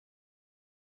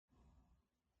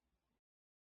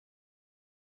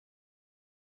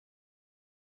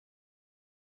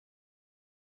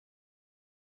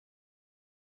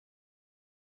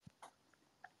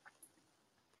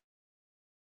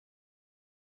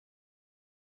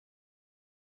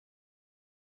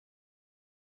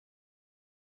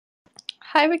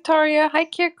Hi, Victoria. Hi,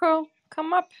 Kirko.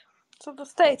 Come up to the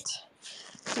stage.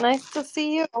 Nice to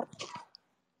see you.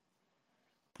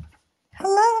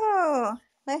 Hello.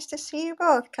 Nice to see you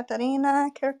both, Katarina,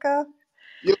 Kirko.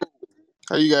 Yo,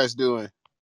 how you guys doing,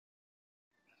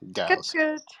 Good, gals?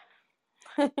 good.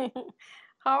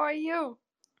 How are you?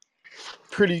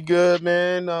 Pretty good,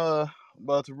 man.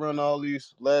 About to run all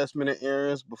these last minute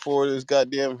errands before this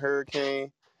goddamn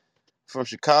hurricane from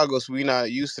Chicago. So we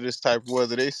not used to this type of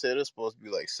weather. They said it's supposed to be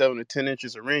like 7 to 10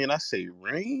 inches of rain. I say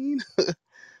rain.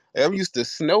 I'm used to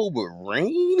snow, but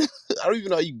rain. I don't even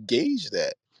know how you gauge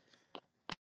that.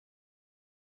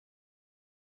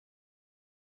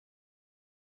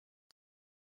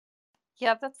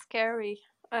 Yeah, that's scary.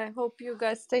 I hope you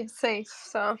guys stay safe.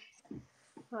 So,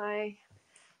 I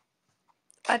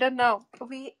don't know.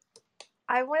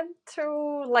 I went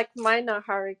through like minor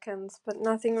hurricanes, but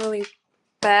nothing really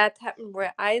bad happened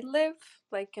where I live.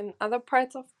 Like in other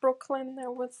parts of Brooklyn,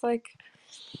 there was like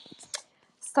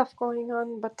stuff going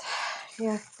on, but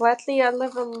yeah, flatly I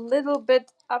live a little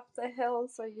bit up the hill,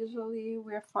 so usually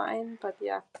we're fine. But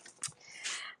yeah,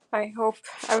 I hope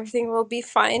everything will be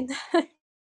fine.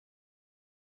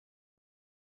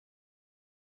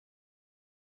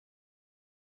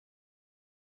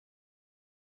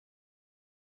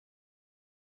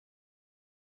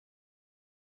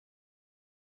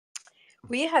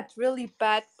 We had really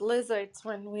bad blizzards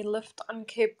when we lived on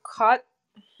Cape Cod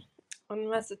on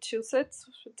Massachusetts,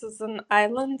 which is an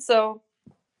island, so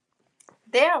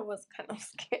there I was kind of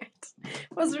scared.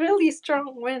 It was really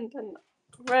strong wind and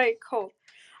very cold.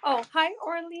 Oh, hi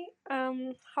Orly.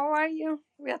 How are you?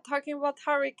 We are talking about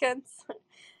hurricanes.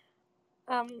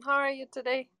 How are you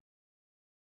today?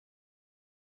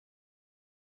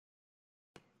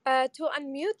 To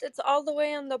unmute, it's all the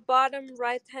way on the bottom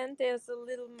right hand. There's a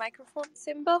little microphone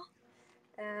symbol.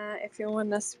 If you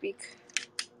want to speak.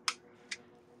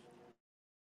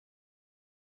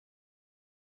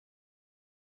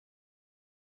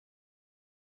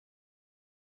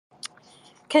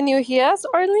 Can you hear us,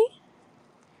 Orly?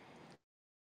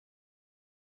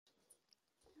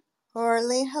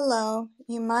 Orly, hello.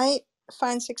 You might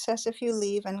find success if you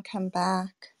leave and come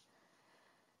back.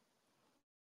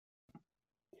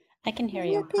 I can hear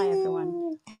you. Hi,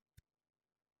 everyone.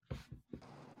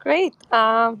 Great.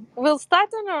 We'll start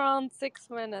in around 6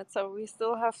 minutes, so we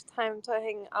still have time to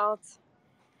hang out.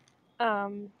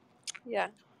 Yeah.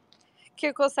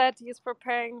 Kirko said he's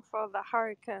preparing for the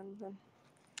hurricane, and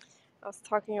I was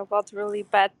talking about really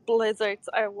bad blizzards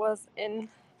I was in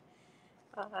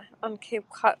on Cape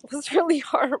Cod. It was really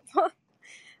horrible.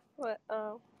 But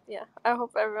yeah, I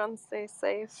hope everyone stays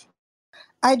safe.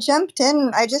 I jumped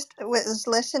in. I just was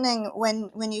listening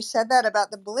when you said that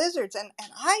about the blizzards, and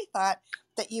I thought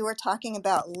that you were talking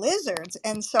about lizards.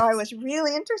 And so I was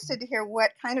really interested to hear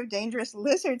what kind of dangerous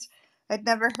lizards I'd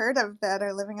never heard of that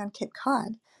are living on Cape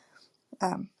Cod.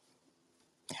 Um,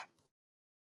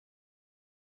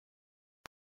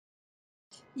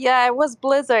 Yeah, it was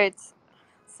blizzards.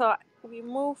 So we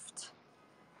moved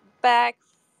back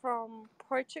from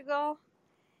Portugal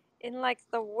in like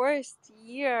the worst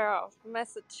year of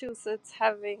Massachusetts,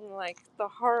 having like the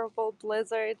horrible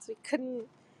blizzards. We couldn't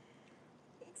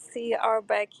see our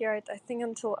backyard, I think,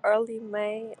 until early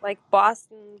May. Like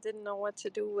Boston didn't know what to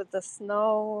do with the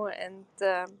snow, and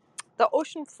the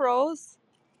ocean froze,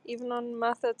 even on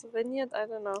Martha's Vineyard. I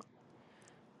don't know.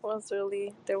 It was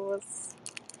really, there was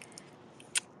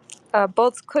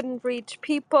boats couldn't reach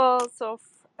people, so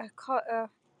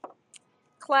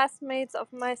classmates of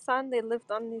my son, they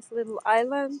lived on these little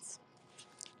islands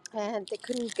and they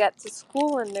couldn't get to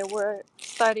school and they were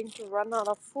starting to run out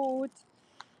of food.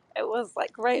 It was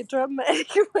like very dramatic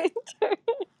winter.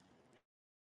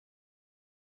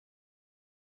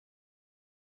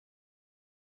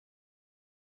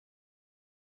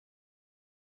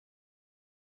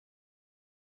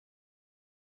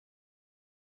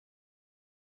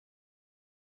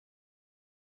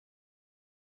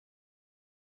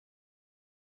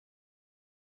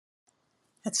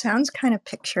 that sounds kind of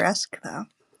picturesque, though.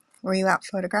 Were you out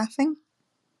photographing?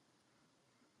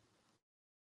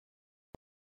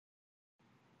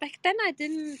 Back then I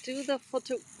didn't do the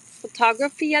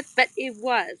photography yet, but it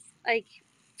was like,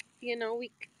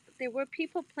 we there were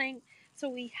people playing. So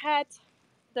we had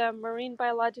the Marine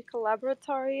Biological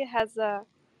Laboratory has a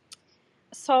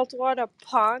saltwater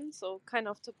pond, so kind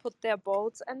of to put their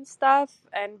boats and stuff,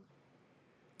 and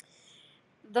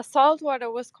the salt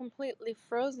water was completely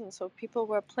frozen, so people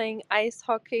were playing ice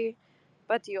hockey,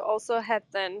 but you also had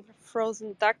then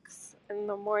frozen ducks in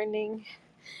the morning.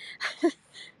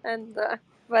 And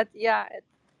but yeah,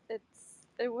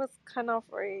 it was kind of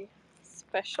very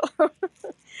special.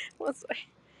 It was like,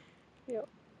 you know,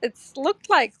 it's looked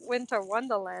like Winter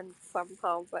Wonderland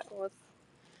somehow, but it was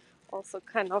also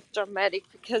kind of dramatic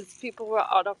because people were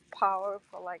out of power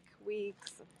for like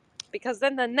weeks. Because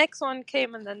then the next one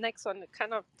came, and the next one, it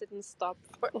kind of didn't stop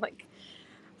for like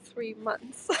 3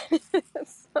 months.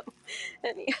 So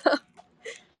anyhow,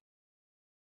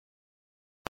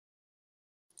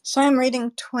 So I'm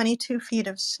reading 22 Feet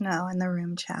of Snow in the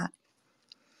room chat.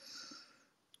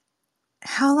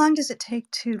 How long does it take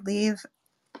to leave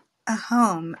a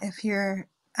home if you're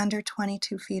under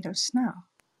 22 feet of snow?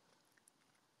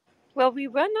 well, we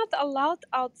were not allowed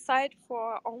outside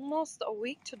for almost a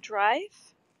week to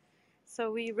drive.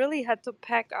 So we really had to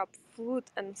pack up food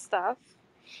and stuff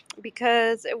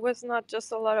because it was not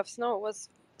just a lot of snow, it was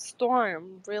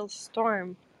storm, real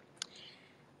storm.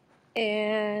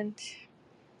 And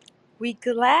we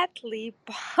gladly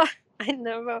bought, I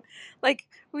never, like,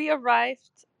 we arrived,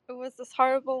 it was this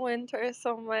horrible winter,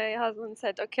 so my husband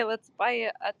said, okay, let's buy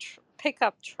a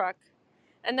pickup truck.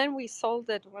 And then we sold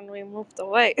it when we moved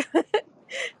away.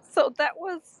 So that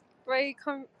was very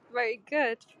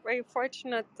good, very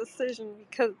fortunate decision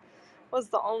because it was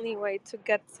the only way to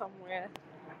get somewhere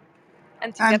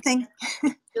and to I'm get thinking,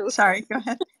 to, sorry, go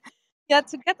ahead. yeah,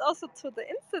 to get also to the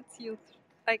institute.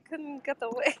 I couldn't get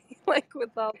away like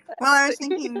without that Well, I was thing.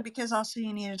 thinking because also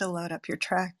you needed to load up your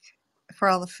truck for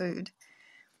all the food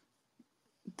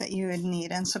that you would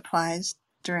need and supplies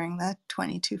during that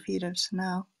 22 feet of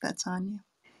snow that's on you.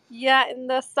 Yeah, in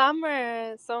the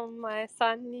summer, so my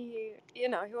son, he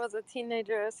was a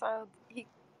teenager, so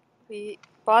we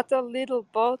bought a little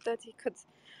boat that he could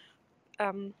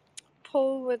um,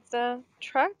 pull with the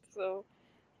truck. So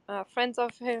friends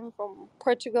of him from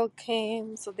Portugal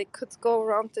came, so they could go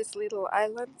around these little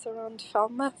islands around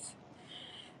Falmouth.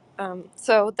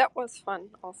 So that was fun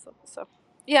also. So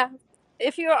yeah,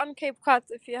 if you're on Cape Cod,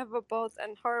 if you have a boat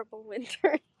and horrible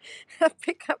winter, a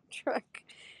pickup truck.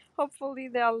 Hopefully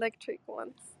they're electric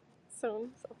ones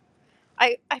soon. So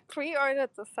I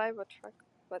pre-ordered the Cybertruck,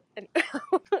 but anyway.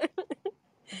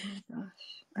 Oh my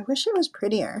gosh. I wish it was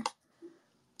prettier.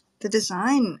 The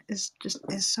design is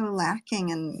so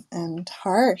lacking and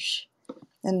harsh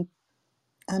and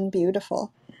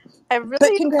unbeautiful. I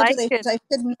But really like congratulations. it.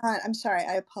 I'm sorry,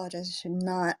 I apologize.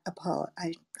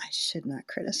 I should not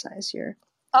criticize your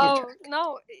Oh truck.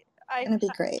 no, It's I gonna be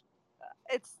great.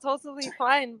 it's totally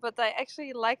fine, but I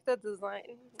actually like the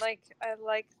design. Like I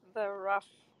like the rough,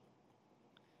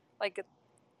 like it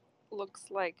looks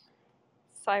like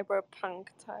cyberpunk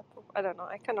type of. I don't know.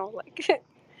 I kind of like it.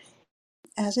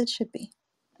 As it should be.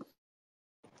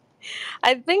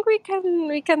 I think we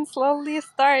can slowly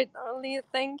start. Only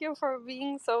thank you for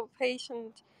being so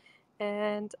patient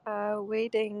and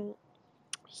waiting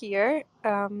here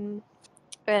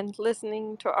and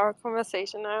listening to our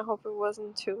conversation. I hope it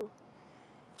wasn't too,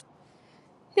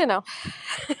 you know,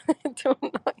 too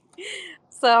annoying.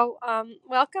 So,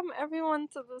 welcome everyone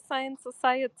to the Science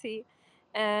Society.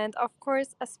 And of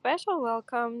course, a special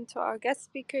welcome to our guest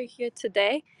speaker here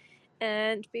today.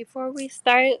 And before we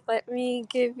start, let me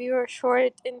give you a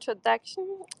short introduction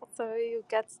so you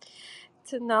get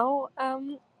to know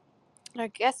our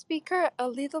guest speaker a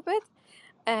little bit,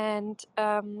 and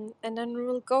then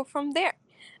we'll go from there.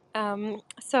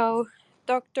 So,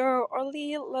 Dr.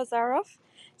 Orly Lazarov,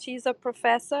 she's a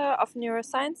professor of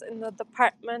neuroscience in the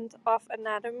Department of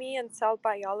Anatomy and Cell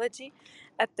Biology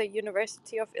at the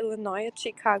University of Illinois at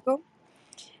Chicago.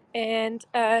 And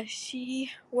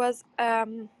she was a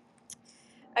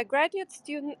graduate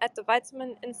student at the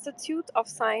Weizmann Institute of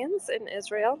Science in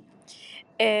Israel.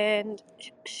 And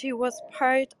she was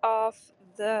part of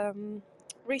the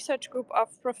research group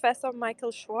of Professor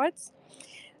Michael Schwartz.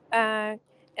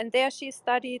 And there she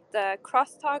studied the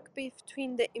crosstalk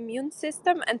between the immune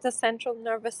system and the central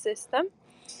nervous system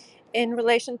in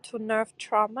relation to nerve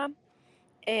trauma.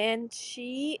 And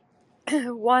she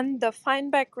won the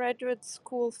Feinberg Graduate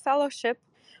School Fellowship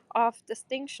of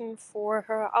Distinction for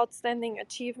her outstanding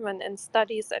achievement in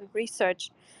studies and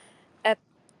research at,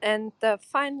 and the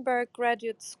Feinberg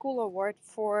Graduate School Award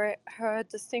for her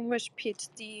distinguished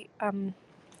PhD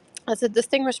as a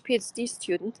distinguished PhD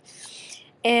student.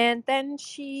 And then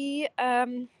she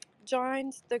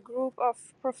joined the group of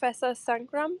Professor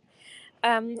Sangram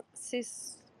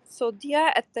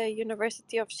Sisodia at the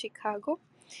University of Chicago,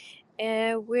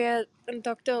 where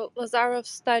Dr. Lazarov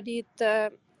studied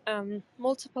the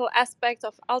multiple aspects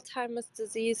of Alzheimer's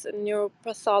disease and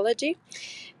neuropathology.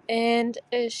 And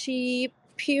she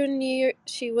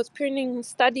was pioneering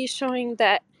studies showing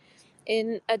that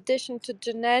in addition to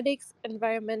genetics,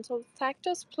 environmental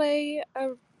factors play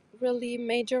a really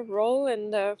major role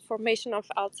in the formation of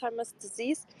Alzheimer's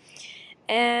disease.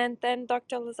 And then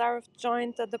Dr. Lazarov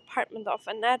joined the Department of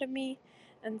Anatomy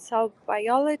and Cell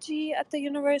Biology at the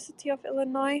University of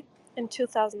Illinois in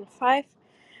 2005,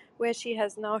 where she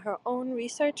has now her own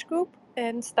research group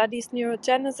and studies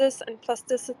neurogenesis and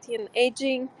plasticity in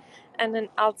aging and in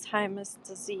Alzheimer's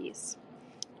disease.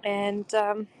 And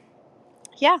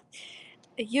yeah,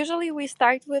 usually we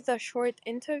start with a short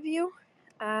interview.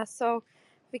 So,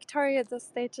 Victoria, the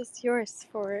stage is yours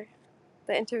for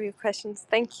the interview questions.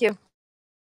 Thank you.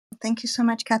 Thank you so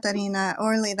much, Katarina.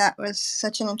 Orly, that was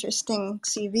such an interesting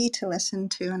CV to listen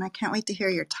to, and I can't wait to hear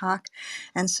your talk.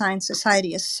 And Science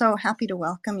Society is so happy to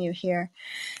welcome you here.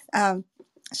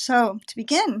 So, to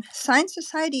begin, Science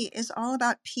Society is all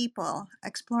about people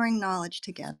exploring knowledge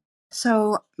together.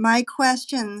 So, my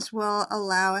questions will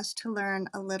allow us to learn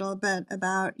a little bit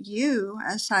about you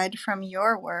aside from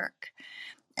your work.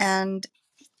 And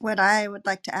what I would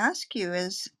like to ask you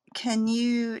is, can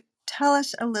you tell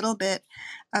us a little bit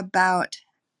about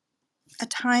a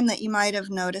time that you might have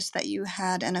noticed that you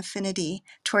had an affinity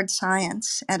toward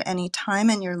science at any time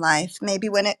in your life? Maybe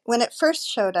when it first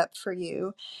showed up for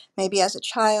you, maybe as a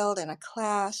child in a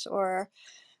class, or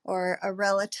a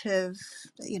relative,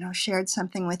 shared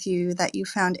something with you that you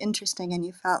found interesting and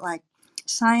you felt like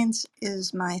science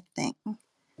is my thing.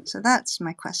 So that's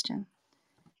my question.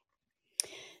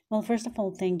 Well, first of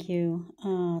all, thank you.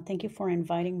 Thank you for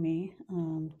inviting me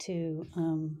to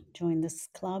join this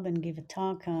club and give a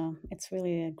talk. It's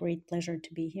really a great pleasure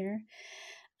to be here.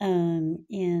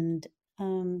 And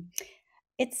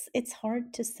it's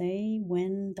hard to say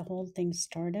when the whole thing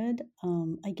started.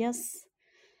 I guess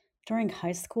during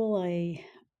high school, I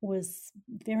was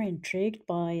very intrigued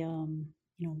by you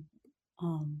know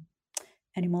um,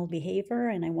 animal behavior,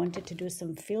 and I wanted to do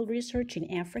some field research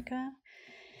in Africa.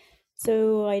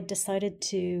 So I decided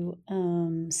to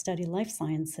study life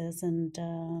sciences, and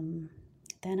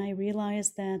then I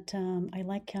realized that I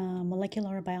like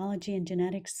molecular biology and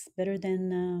genetics better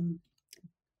than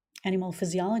animal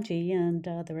physiology, and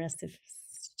the rest is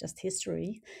just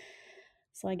history.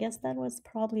 So I guess that was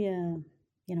probably a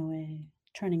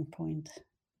turning point.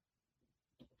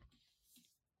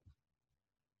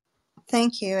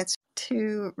 Thank you. It's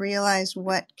to realize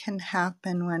what can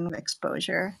happen when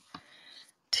exposure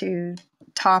to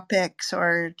topics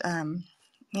or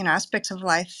aspects of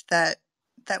life that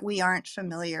we aren't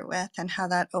familiar with, and how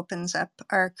that opens up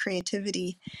our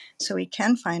creativity so we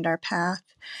can find our path.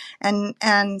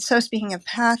 And so, speaking of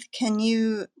path, can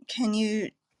you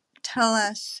tell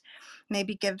us,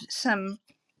 maybe give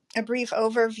a brief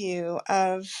overview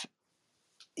of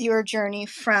your journey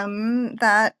from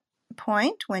that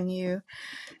point when you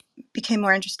became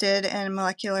more interested in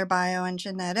molecular bio and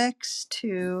genetics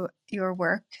to your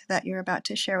work that you're about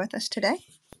to share with us today?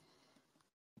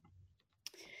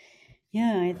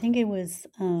 Yeah, I think it was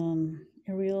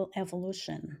a real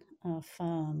evolution of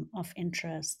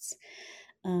interests.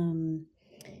 Um,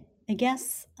 I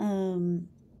guess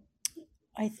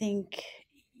I think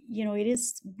it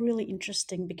is really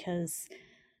interesting because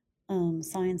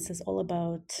science is all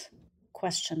about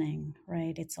questioning,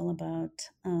 right? It's all about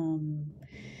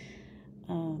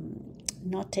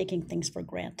not taking things for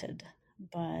granted,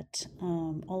 but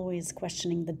always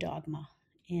questioning the dogma.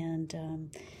 And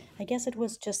I guess it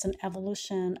was just an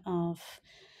evolution of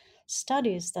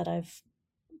studies that I've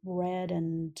read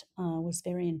and was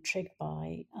very intrigued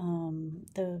by.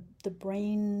 The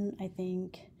brain, I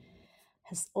think,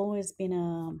 has always been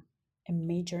a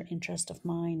major interest of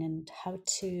mine, and how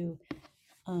to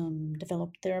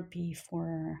develop therapy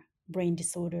for brain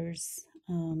disorders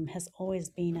has always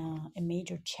been a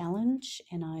major challenge.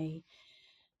 And I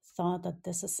thought that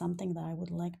this is something that I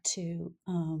would like to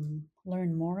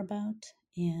learn more about.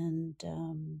 And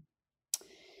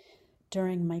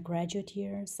during my graduate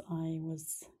years, I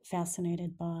was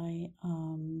fascinated by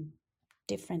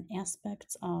different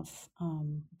aspects of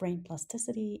brain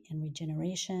plasticity and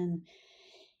regeneration.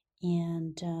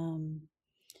 And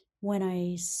when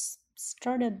I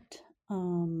started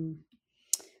um,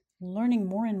 learning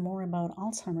more and more about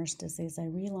Alzheimer's disease, I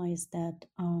realized that,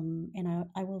 and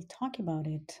I will talk about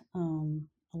it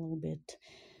a little bit.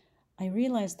 I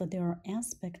realized that there are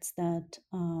aspects that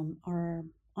are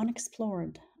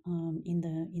unexplored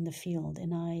in the field,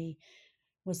 and I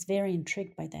was very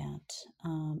intrigued by that.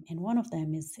 And one of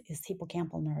them is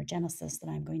hippocampal neurogenesis that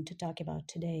I'm going to talk about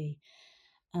today.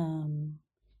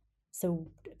 So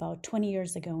about 20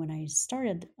 years ago, when I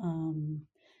started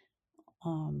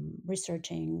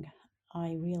researching,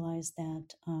 I realized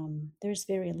that there's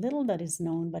very little that is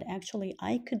known, but actually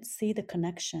I could see the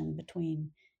connection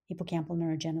between hippocampal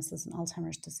neurogenesis and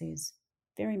Alzheimer's disease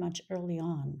very much early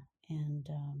on, and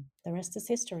the rest is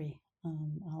history.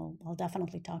 I'll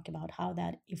definitely talk about how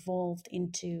that evolved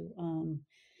into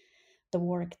the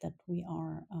work that we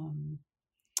are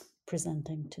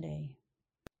presenting today.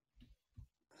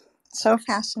 So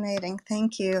fascinating.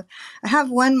 Thank you. I have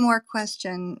one more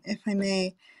question, if I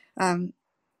may.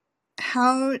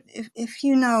 How, if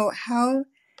you know,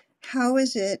 how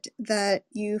is it that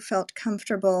you felt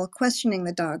comfortable questioning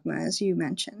the dogma, as you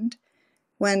mentioned,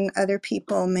 when other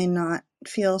people may not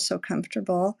feel so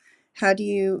comfortable? What do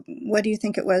you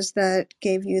think it was that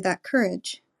gave you that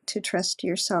courage to trust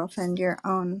yourself and your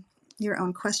own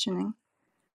questioning?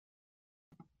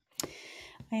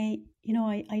 I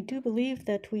do believe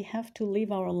that we have to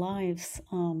live our lives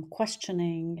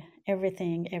questioning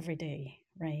everything every day,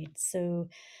 right? So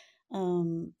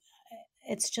um,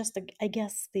 it's just, I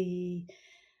guess, the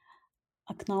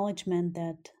acknowledgement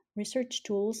that research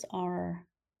tools are,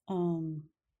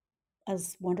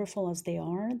 as wonderful as they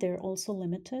are, they're also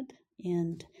limited.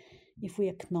 And if we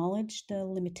acknowledge the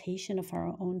limitation of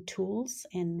our own tools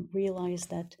and realize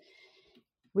that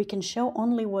we can show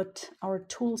only what our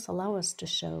tools allow us to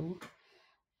show,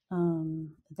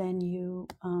 then you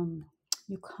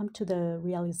come to the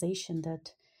realization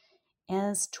that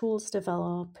as tools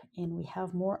develop and we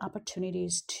have more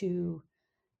opportunities to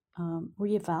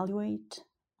reevaluate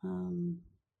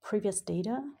previous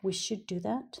data, we should do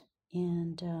that.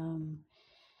 And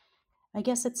I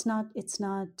guess it's not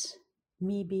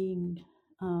me being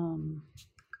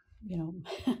you know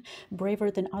braver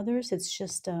than others. It's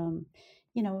just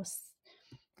you know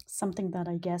something that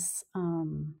I guess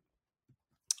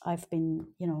I've been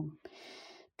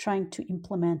trying to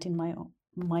implement in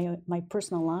my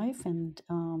personal life, and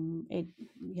it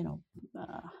you know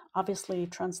obviously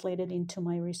translated into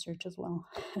my research as well.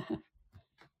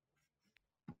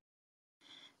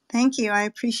 Thank you. I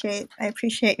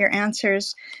appreciate your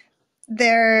answers.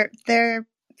 They're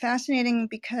fascinating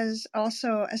because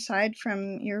also, aside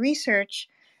from your research,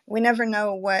 we never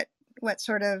know what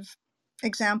sort of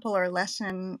example or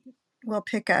lesson we'll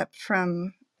pick up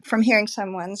from hearing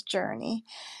someone's journey.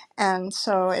 And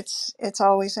so it's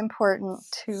always important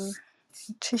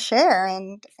to share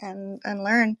and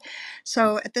learn.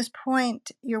 So at this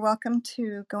point, you're welcome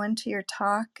to go into your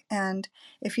talk, and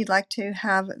if you'd like to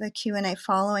have the Q&A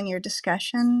following your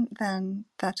discussion, then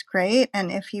that's great.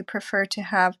 And if you prefer to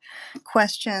have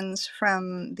questions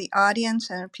from the audience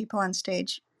and people on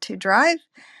stage to drive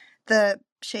the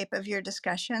shape of your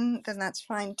discussion, then that's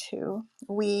fine too.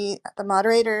 We, the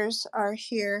moderators, are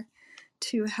here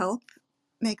to help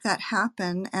make that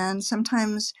happen. And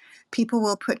sometimes people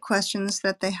will put questions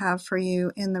that they have for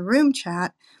you in the room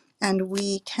chat, and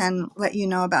we can let you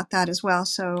know about that as well.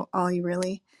 So all you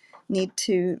really need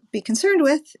to be concerned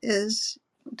with is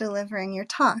delivering your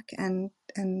talk and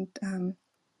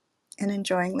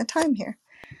enjoying the time here.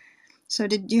 So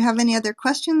did you have any other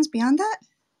questions beyond that?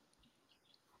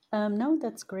 No,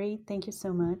 that's great. Thank you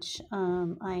so much.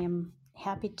 I am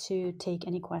happy to take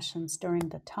any questions during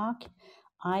the talk.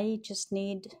 I just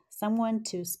need someone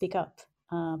to speak up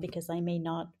because I may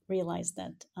not realize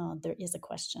that there is a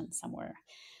question somewhere.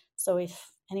 So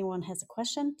if anyone has a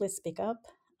question, please speak up.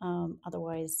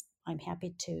 Otherwise, I'm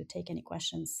happy to take any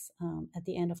questions at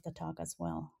the end of the talk as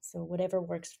well. So whatever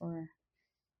works for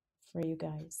you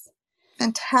guys.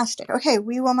 Fantastic. Okay,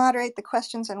 we will moderate the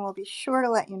questions and we'll be sure to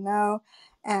let you know.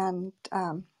 And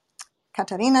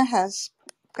Katarina has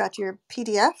got your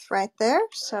PDF right there.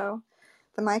 So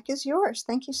the mic is yours.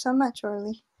 Thank you so much,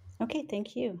 Orly. Okay,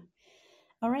 thank you.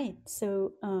 All right,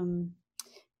 so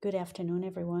good afternoon,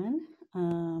 everyone,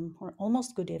 or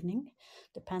almost good evening.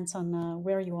 Depends on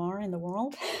where you are in the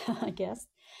world, I guess.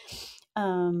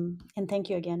 And thank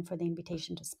you again for the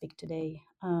invitation to speak today.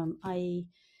 I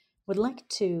would like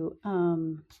to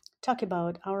talk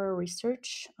about our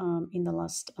research in the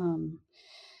last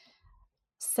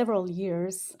several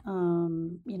years.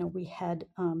 We had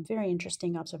very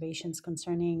interesting observations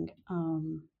concerning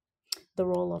the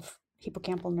role of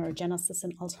hippocampal neurogenesis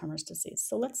in Alzheimer's disease.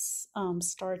 So let's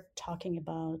start talking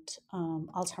about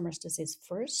Alzheimer's disease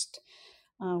first.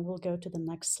 We'll go to the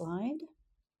next slide.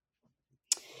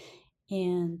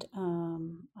 And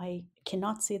I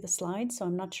cannot see the slide, so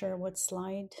I'm not sure what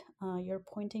slide you're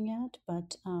pointing at,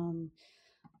 but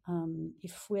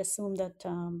if we assume that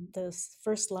the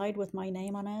first slide with my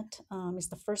name on it is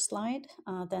the first slide,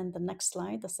 then the next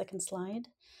slide, the second slide,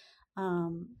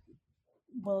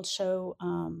 will show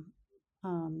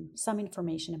some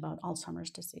information about Alzheimer's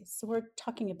disease. So we're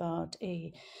talking about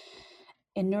a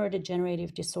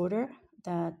neurodegenerative disorder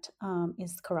that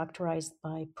is characterized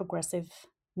by progressive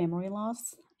memory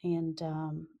loss and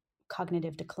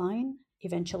cognitive decline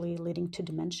eventually leading to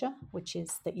dementia, which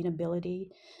is the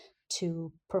inability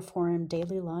to perform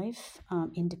daily life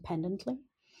independently.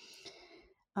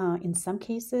 In some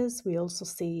cases, we also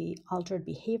see altered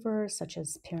behavior such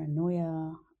as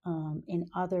paranoia and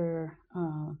other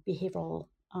behavioral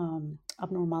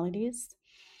abnormalities.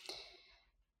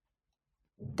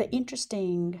 The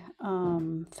interesting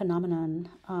phenomenon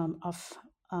of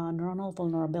neuronal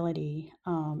vulnerability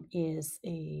is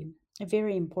a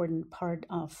very important part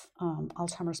of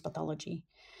Alzheimer's pathology.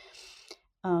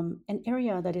 An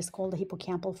area that is called the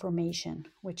hippocampal formation,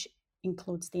 which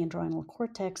includes the adrenal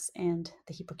cortex and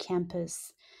the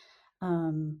hippocampus,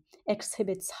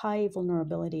 exhibits high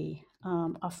vulnerability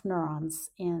of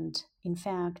neurons. And in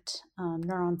fact,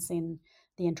 neurons in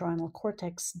the adrenal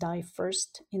cortex die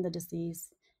first in the disease.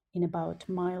 In about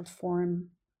mild form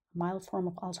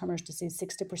of Alzheimer's disease,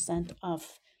 60%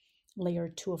 of layer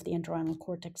 2 of the adrenal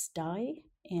cortex die.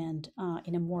 And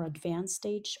in a more advanced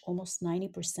stage, almost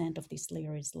 90% of this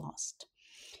layer is lost.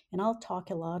 And I'll talk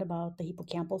a lot about the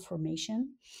hippocampal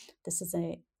formation. This is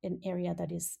an area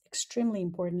that is extremely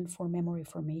important for memory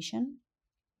formation,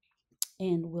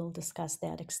 and we'll discuss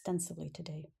that extensively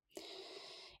today.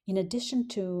 In addition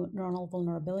to neuronal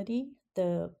vulnerability,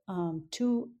 the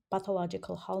two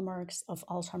pathological hallmarks of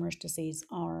Alzheimer's disease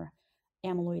are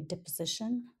amyloid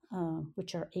deposition,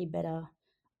 which are A beta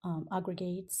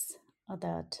aggregates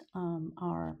that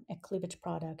are a cleavage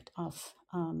product of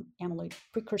amyloid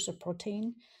precursor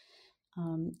protein,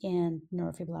 and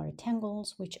neurofibrillary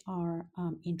tangles, which are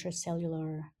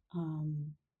intracellular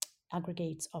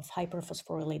aggregates of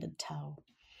hyperphosphorylated tau.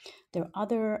 There are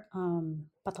other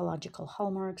pathological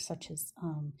hallmarks such as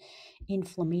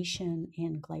inflammation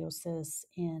and gliosis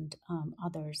and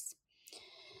others.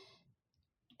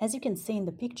 As you can see in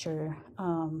the picture,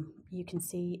 you can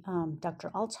see Dr.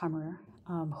 Alzheimer,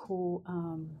 who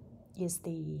is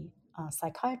the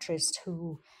psychiatrist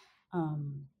who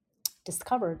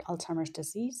discovered Alzheimer's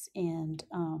disease. And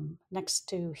next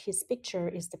to his picture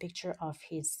is the picture of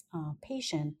his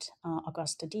patient,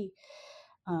 Augusta D.,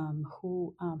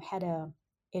 who had a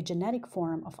genetic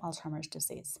form of Alzheimer's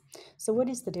disease. So what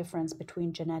is the difference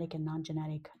between genetic and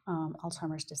non-genetic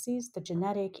Alzheimer's disease? The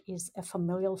genetic is a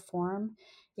familial form.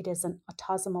 It is an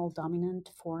autosomal dominant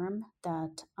form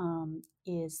that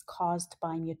is caused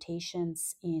by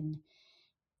mutations in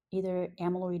either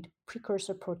amyloid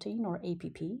precursor protein or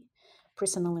APP,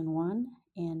 presenilin 1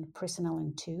 and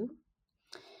presenilin 2.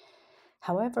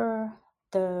 However,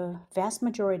 the vast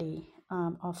majority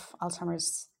of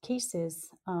Alzheimer's cases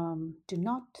do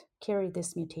not carry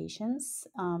these mutations,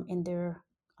 and they're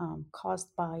caused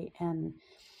by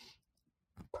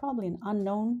probably an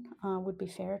unknown, would be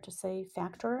fair to say,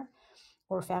 factor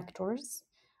or factors.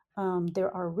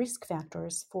 There are risk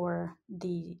factors for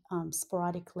the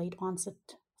sporadic late onset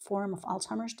form of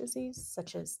Alzheimer's disease,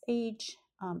 such as age,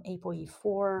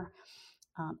 ApoE4,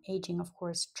 aging, of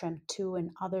course, TREM2,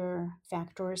 and other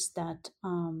factors that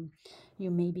you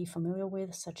may be familiar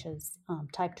with, such as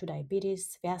type 2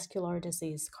 diabetes, vascular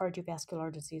disease,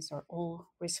 cardiovascular disease, are all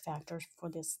risk factors for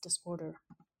this disorder.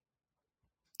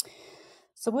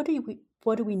 So what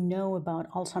do we know about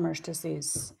Alzheimer's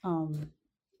disease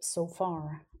so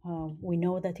far? We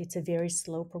know that it's a very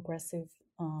slow progressing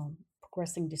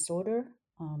disorder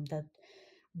that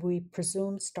we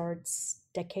presume starts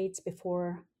decades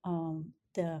before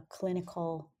the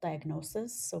clinical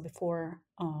diagnosis, so before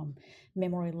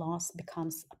memory loss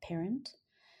becomes apparent.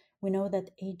 We know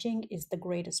that aging is the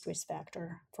greatest risk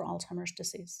factor for Alzheimer's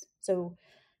disease. So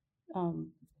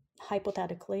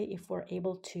hypothetically, if we're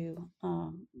able to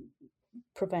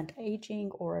prevent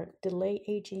aging or delay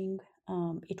aging,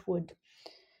 it would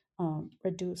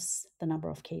reduce the number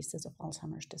of cases of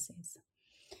Alzheimer's disease.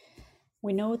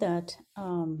 We know that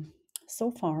so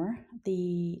far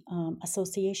the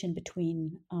association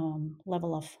between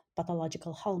level of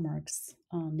pathological hallmarks,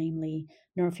 namely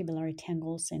neurofibrillary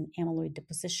tangles and amyloid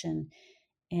deposition,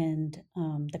 and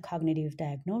the cognitive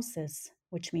diagnosis,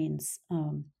 which means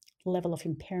level of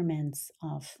impairments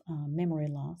of memory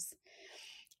loss,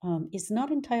 is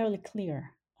not entirely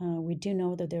clear. We do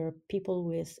know that there are people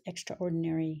with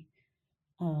extraordinary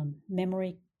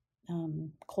memory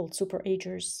called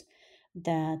superagers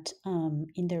that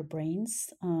in their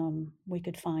brains we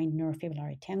could find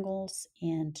neurofibrillary tangles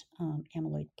and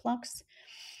amyloid plaques.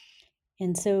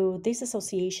 And so this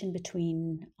association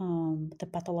between the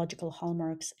pathological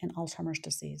hallmarks and Alzheimer's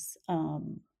disease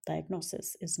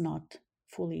diagnosis is not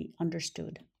fully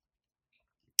understood.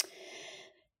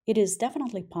 It is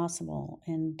definitely possible,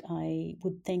 and I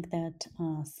would think that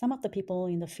some of the people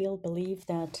in the field believe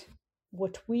that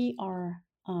what we are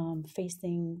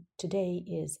facing today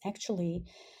is actually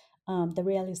the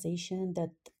realization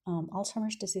that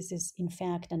Alzheimer's disease is in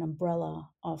fact an umbrella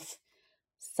of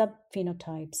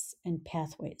subphenotypes and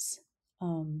pathways.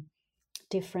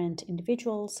 Different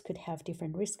individuals could have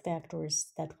different risk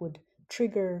factors that would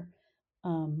trigger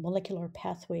molecular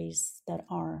pathways that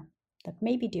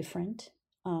may be different,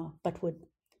 but would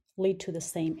lead to the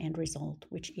same end result,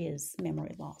 which is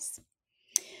memory loss.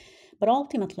 But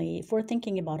ultimately, if we're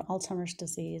thinking about Alzheimer's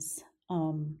disease,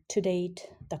 to date,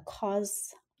 the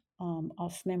cause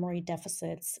of memory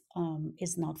deficits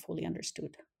is not fully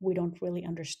understood. We don't really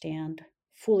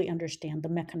fully understand the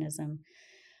mechanism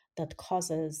that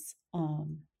causes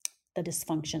the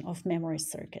dysfunction of memory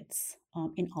circuits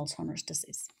in Alzheimer's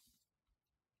disease.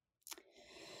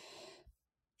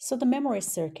 So the memory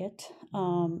circuit,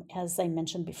 as I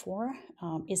mentioned before,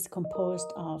 is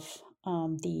composed of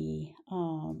the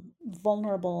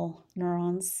vulnerable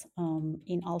neurons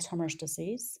in Alzheimer's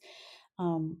disease.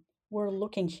 We're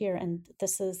looking here, and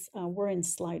this is, we're in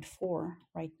slide 4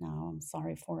 right now. I'm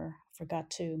sorry forgot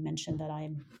to mention that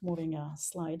I'm moving a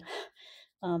slide.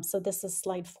 So this is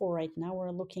slide 4 right now.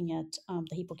 We're looking at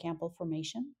the hippocampal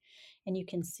formation, and you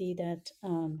can see that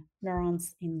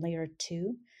neurons in layer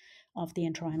 2 of the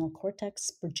entorhinal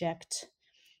cortex project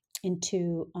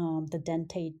into the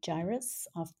dentate gyrus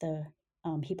of the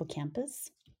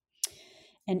hippocampus.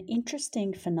 An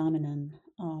interesting phenomenon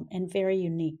and very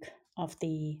unique of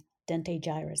the dentate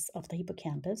gyrus of the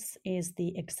hippocampus is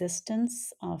the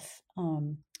existence of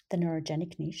the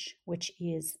neurogenic niche, which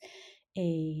is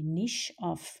a niche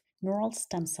of neural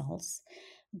stem cells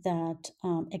that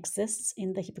exists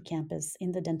in the hippocampus,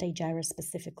 in the dentate gyrus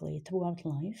specifically, throughout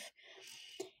life.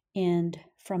 And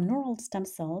from neural stem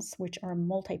cells, which are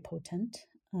multipotent,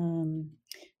 new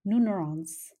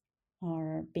neurons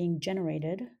are being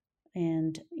generated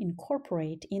and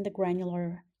incorporate in the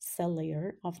granular cell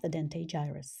layer of the dentate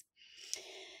gyrus.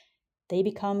 They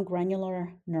become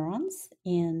granular neurons,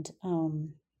 and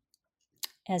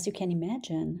as you can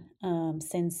imagine,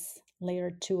 since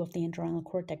layer 2 of the entorhinal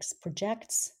cortex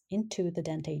projects into the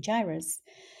dentate gyrus,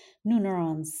 new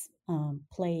neurons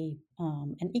play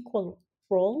an equal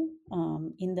role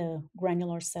in the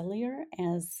granular cell layer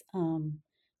as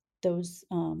those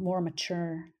more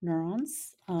mature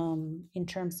neurons in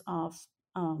terms of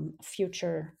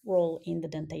future role in the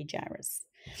dentate gyrus.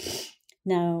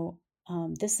 Now,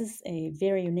 this is a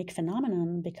very unique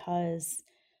phenomenon because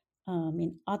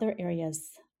in other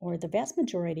areas or the vast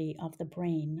majority of the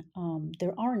brain,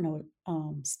 there are no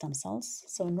stem cells.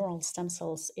 So neural stem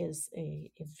cells is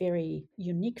a very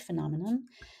unique phenomenon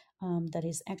that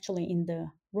is actually in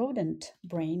the rodent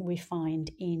brain. We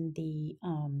find in the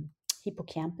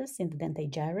hippocampus, in the dentate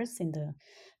gyrus, in the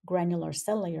granular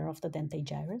cell layer of the dentate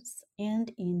gyrus,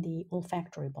 and in the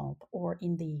olfactory bulb, or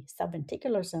in the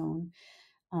subventricular zone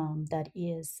that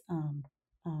is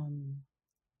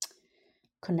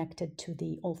connected to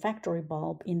the olfactory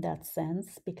bulb in that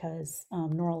sense, because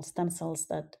neural stem cells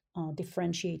that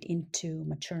differentiate into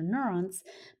mature neurons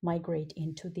migrate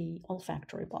into the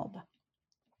olfactory bulb.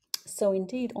 So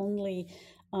indeed, only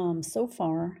so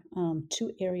far,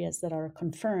 2 areas that are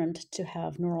confirmed to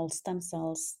have neural stem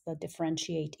cells that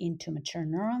differentiate into mature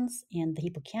neurons, and the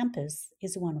hippocampus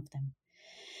is one of them.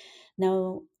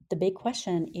 Now, the big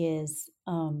question is,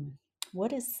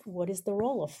 what is the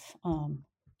role of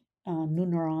new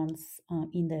neurons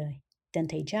in the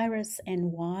dentate gyrus,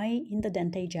 and why in the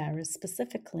dentate gyrus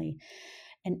specifically,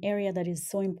 an area that is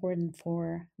so important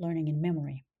for learning and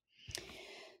memory?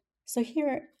 So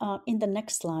here in the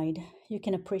next slide, you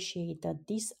can appreciate that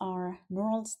these are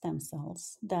neural stem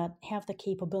cells that have the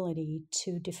capability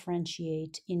to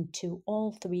differentiate into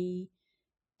all 3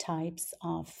 types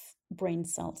of brain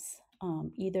cells,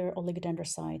 either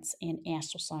oligodendrocytes and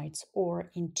astrocytes,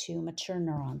 or into mature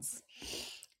neurons.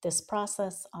 This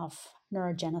process of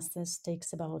neurogenesis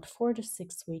takes about 4 to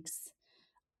 6 weeks.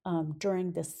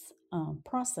 During this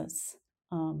process,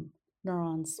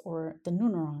 neurons, or the new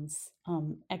neurons,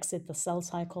 exit the cell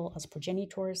cycle as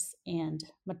progenitors and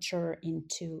mature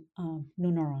into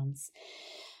new neurons.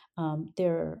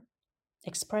 They're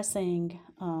expressing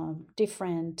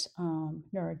different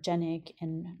neurogenic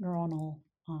and neuronal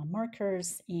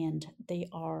markers, and they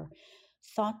are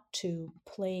thought to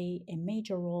play a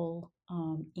major role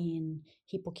in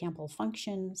hippocampal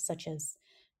function, such as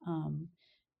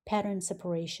pattern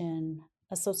separation,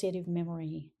 associative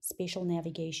memory, spatial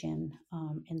navigation,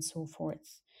 and so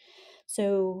forth.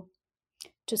 So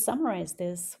to summarize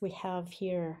this, we have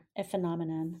here a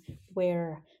phenomenon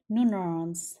where new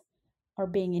neurons are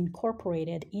being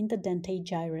incorporated in the dentate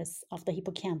gyrus of the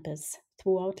hippocampus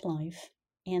throughout life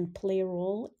and play a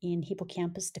role in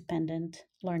hippocampus-dependent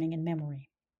learning and memory.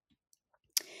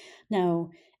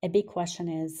 Now, a big question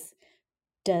is,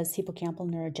 does hippocampal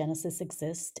neurogenesis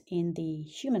exist in the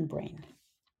human brain?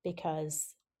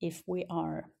 Because if we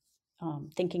are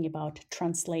thinking about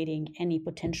translating any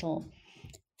potential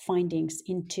findings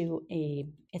into a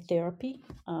therapy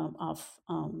of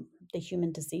the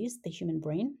human disease, the human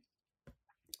brain,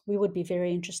 we would be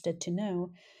very interested to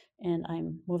know, and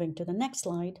I'm moving to the next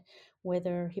slide,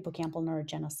 whether hippocampal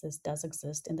neurogenesis does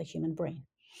exist in the human brain.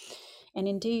 And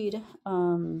indeed,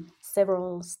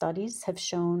 several studies have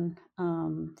shown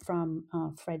from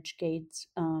Fred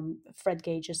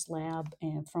Gage's lab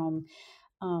and from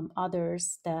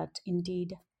others that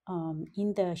indeed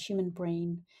in the human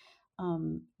brain,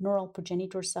 neural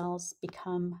progenitor cells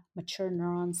become mature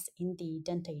neurons in the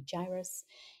dentate gyrus.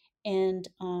 And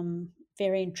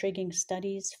very intriguing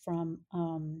studies from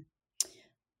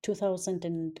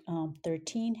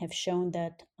 2013 have shown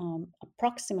that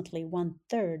approximately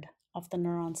 1/3 of the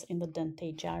neurons in the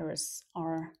dentate gyrus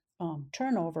are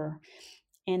turnover,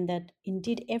 and that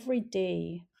indeed every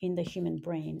day in the human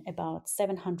brain, about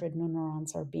 700 new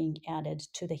neurons are being added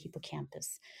to the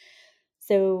hippocampus.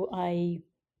 So I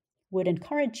would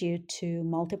encourage you to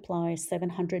multiply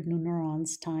 700 new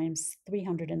neurons times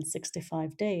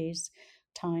 365 days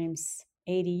times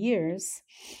 80 years,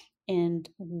 and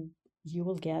you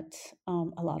will get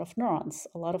a lot of neurons,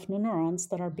 a lot of new neurons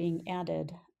that are being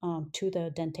added to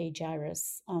the dentate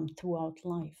gyrus throughout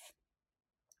life.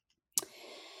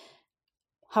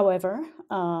 However,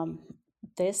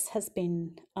 this has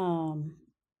been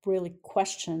really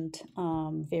questioned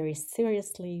very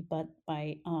seriously, but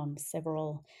by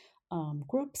several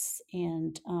groups,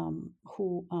 and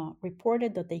who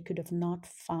reported that they could have not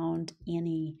found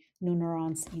any new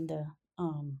neurons in the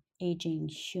aging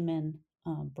human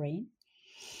brain.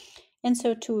 And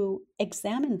so, to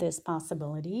examine this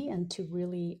possibility and to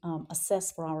really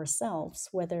assess for ourselves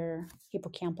whether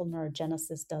hippocampal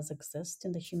neurogenesis does exist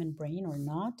in the human brain or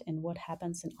not, and what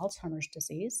happens in Alzheimer's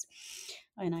disease,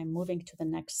 and I'm moving to the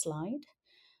next slide,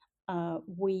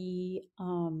 we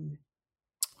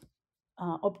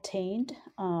obtained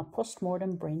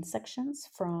postmortem brain sections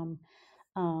from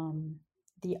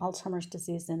the Alzheimer's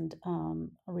Disease and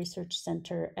Research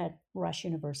Center at Rush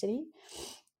University.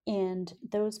 And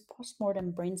those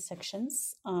postmortem brain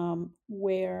sections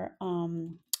were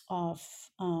of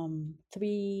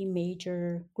three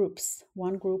major groups.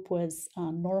 One group was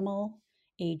normal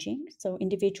aging, so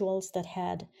individuals that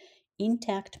had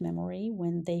intact memory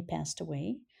when they passed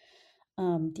away.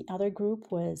 The other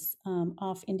group was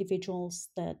of individuals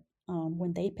that,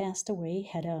 when they passed away,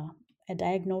 had a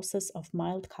diagnosis of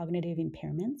mild cognitive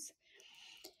impairments,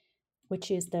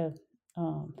 which is the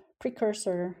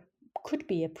precursor, could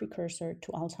be a precursor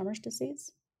to Alzheimer's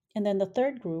disease. And then the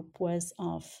third group was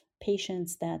of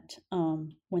patients that,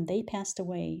 when they passed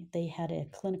away, they had a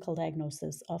clinical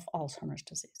diagnosis of Alzheimer's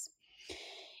disease.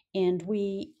 And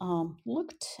we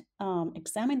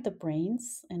examined the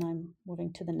brains, and I'm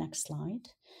moving to the next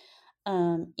slide,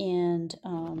 and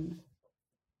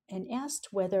asked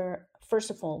whether,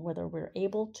 first of all, whether we're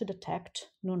able to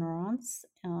detect new neurons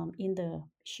in the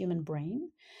human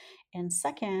brain, and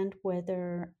second,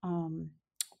 whether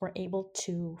we're able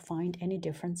to find any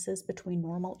differences between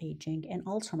normal aging and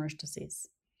Alzheimer's disease.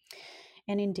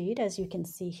 And indeed, as you can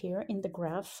see here in the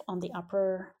graph on the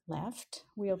upper left,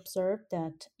 we observed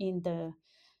that in the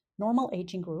normal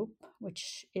aging group,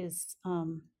 which is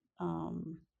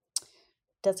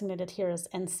designated here as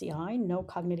NCI, no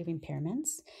cognitive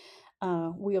impairments,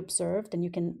 we observed, and you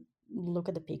can look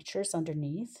at the pictures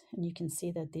underneath, and you can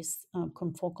see that this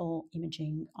confocal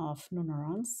imaging of new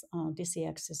neurons,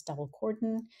 DCX is double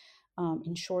cordon,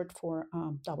 in short for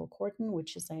double cordon,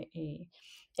 which is a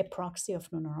proxy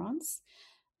of new neurons.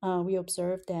 We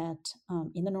observed that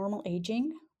in the normal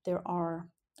aging, there are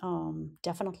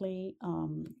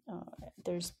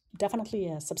there's definitely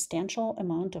a substantial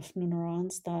amount of new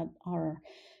neurons that are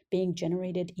being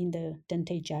generated in the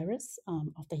dentate gyrus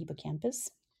of the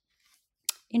hippocampus.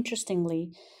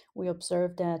 Interestingly, we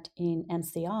observed that in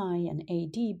NCI and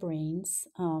AD brains,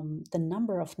 the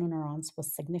number of new neurons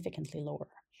was significantly lower.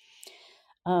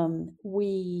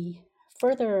 We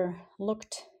further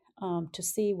looked to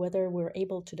see whether we're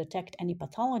able to detect any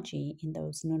pathology in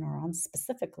those new neurons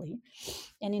specifically.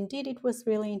 And indeed, it was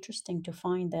really interesting to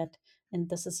find that, and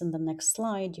this is in the next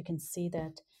slide, you can see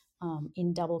that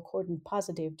in double cordon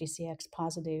positive, DCX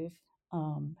positive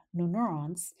new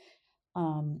neurons,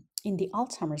 in the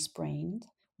Alzheimer's brain,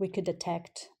 we could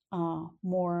detect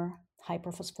more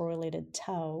hyperphosphorylated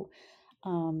tau.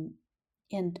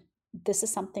 And this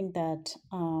is something that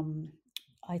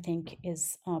I think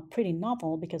is pretty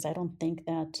novel, because I don't think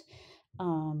that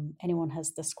Anyone has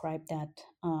described that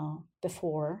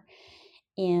before.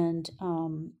 And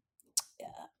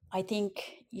I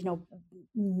think,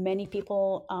 many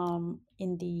people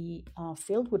in the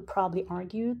field would probably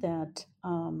argue that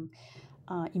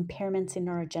impairments in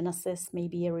neurogenesis may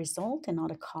be a result and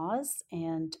not a cause.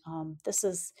 And this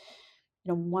is,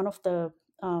 one of the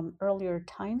earlier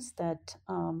times that,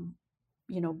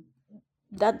 you know,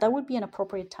 that would be an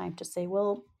appropriate time to say,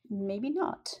 well, maybe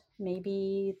not.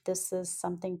 Maybe this is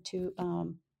something to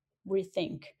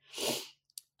rethink.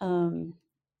 Um,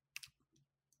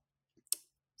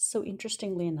 So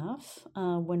interestingly enough,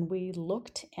 when we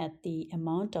looked at the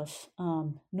amount of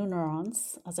new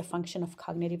neurons as a function of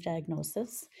cognitive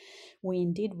diagnosis, we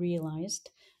indeed realized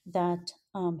that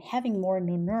having more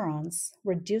new neurons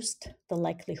reduced the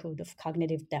likelihood of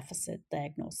cognitive deficit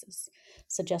diagnosis,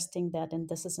 suggesting that, and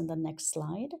this is in the next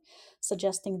slide,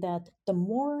 suggesting that the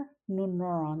more new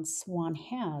neurons one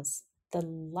has, the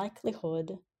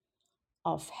likelihood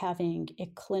of having a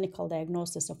clinical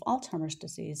diagnosis of Alzheimer's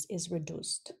disease is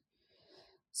reduced.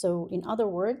 So, in other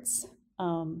words,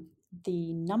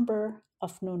 the number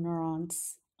of new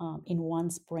neurons in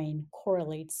one's brain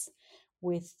correlates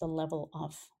with the level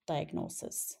of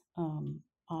diagnosis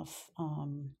of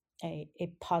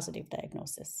a positive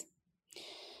diagnosis.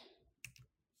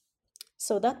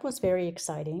 So that was very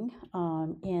exciting.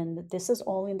 And this is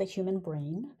all in the human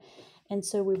brain. And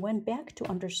so we went back to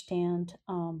understand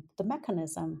the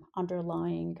mechanism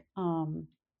underlying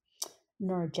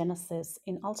neurogenesis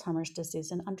in Alzheimer's disease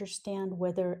and understand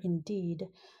whether indeed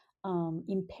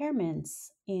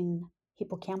impairments in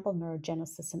hippocampal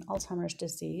neurogenesis in Alzheimer's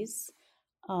disease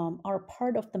are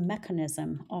part of the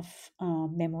mechanism of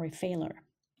memory failure.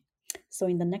 So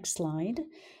in the next slide,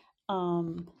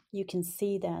 you can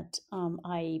see that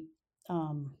I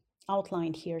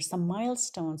outlined here some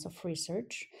milestones of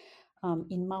research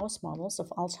in mouse models of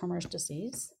Alzheimer's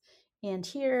disease. And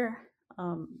here,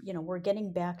 we're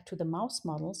getting back to the mouse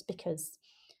models because,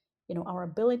 our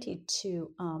ability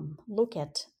to look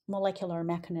at molecular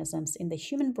mechanisms in the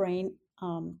human brain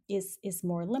is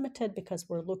more limited because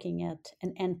we're looking at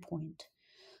an endpoint.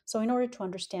 So in order to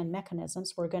understand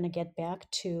mechanisms, we're going to get back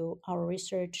to our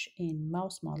research in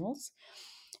mouse models.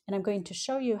 And I'm going to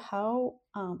show you how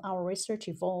our research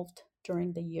evolved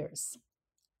during the years.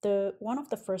 One of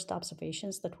the first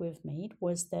observations that we've made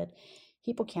was that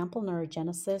hippocampal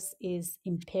neurogenesis is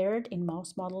impaired in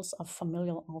mouse models of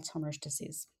familial Alzheimer's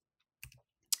disease.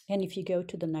 And if you go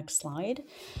to the next slide,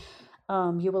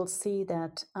 you will see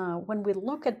that when we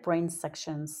look at brain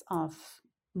sections of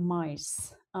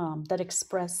mice that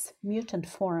express mutant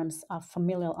forms of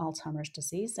familial Alzheimer's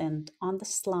disease, and on the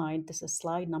slide, this is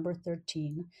slide number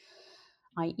 13,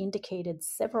 I indicated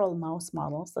several mouse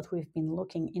models that we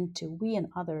and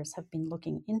others have been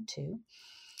looking into.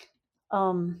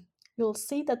 You'll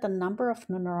see that the number of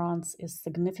new neurons is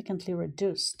significantly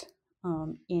reduced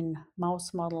in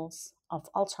mouse models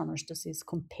of Alzheimer's disease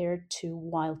compared to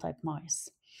wild-type mice.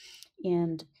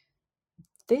 And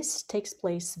this takes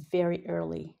place very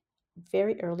early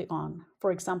on.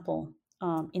 For example,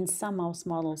 in some mouse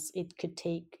models, it could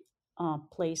take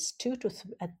place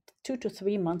at 2 to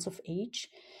 3 months of age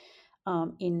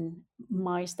in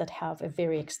mice that have a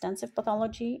very extensive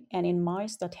pathology, and in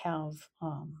mice that have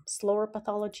slower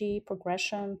pathology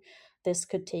progression, this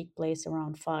could take place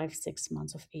around 5-6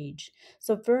 months of age.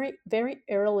 So very, very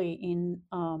early in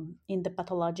the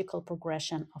pathological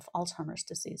progression of Alzheimer's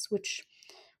disease, which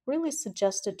really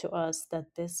suggested to us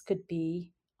that this could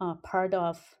be part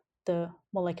of the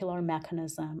molecular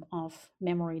mechanism of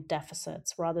memory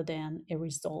deficits rather than a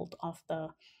result of the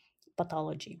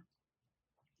pathology.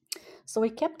 So we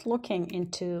kept looking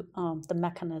into the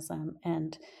mechanism,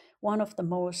 and one of the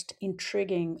most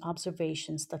intriguing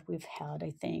observations that we've had,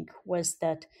 I think, was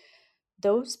that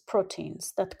those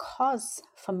proteins that cause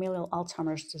familial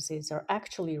Alzheimer's disease are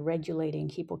actually regulating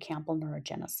hippocampal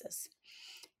neurogenesis.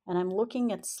 And I'm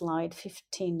looking at slide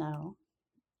 15 now.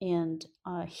 And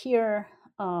here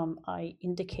I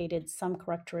indicated some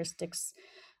characteristics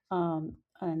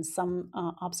and some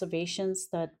observations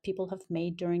that people have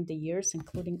made during the years,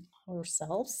 including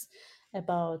ourselves,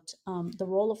 about the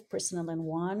role of presenilin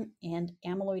 1 and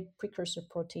amyloid precursor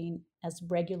protein as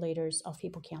regulators of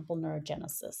hippocampal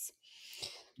neurogenesis.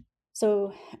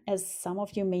 So, as some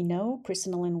of you may know,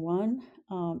 presenilin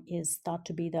 1 is thought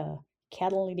to be the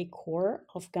catalytic core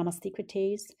of gamma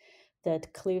secretase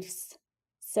that cleaves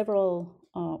several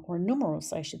or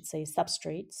numerous, I should say,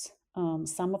 substrates.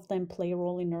 Some of them play a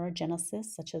role in neurogenesis,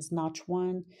 such as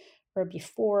Notch1,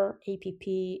 ERB4,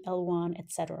 APP, L1,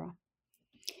 etc.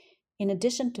 In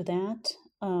addition to that,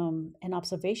 an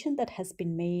observation that has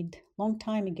been made long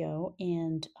time ago,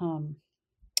 and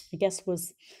I guess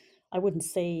I wouldn't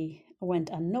say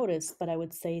went unnoticed, but I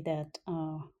would say that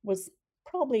was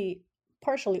probably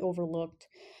partially overlooked,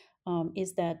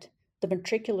 is that the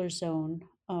ventricular zone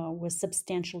was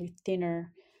substantially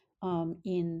thinner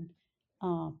in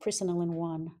presenilin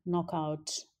 1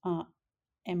 knockout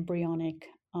embryonic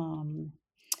um,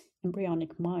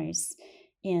 embryonic mice,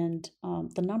 and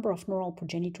the number of neural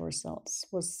progenitor cells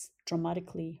was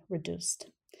dramatically reduced.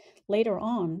 Later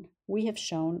on, we have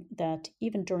shown that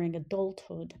even during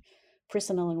adulthood,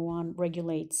 presenilin 1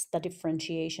 regulates the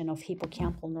differentiation of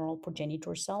hippocampal neural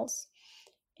progenitor cells.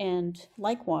 And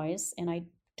likewise, and I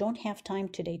don't have time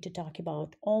today to talk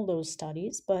about all those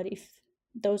studies, but if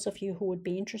those of you who would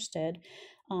be interested,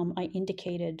 I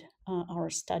indicated our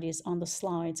studies on the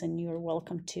slides, and you're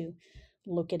welcome to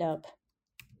look it up.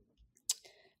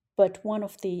 But one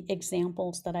of the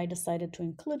examples that I decided to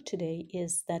include today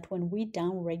is that when we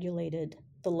downregulated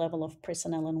the level of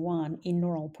presenilin 1 in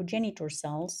neural progenitor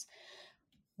cells,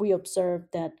 we observed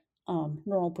that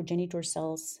neural progenitor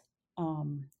cells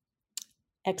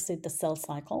exit the cell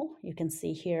cycle. You can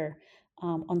see here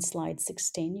on slide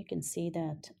 16, you can see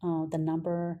that the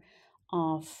number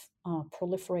of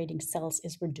proliferating cells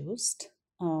is reduced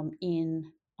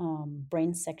in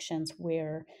brain sections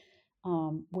where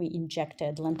we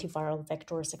injected lentiviral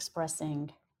vectors expressing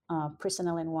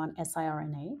presenilin 1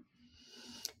 siRNA.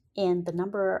 And the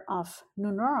number of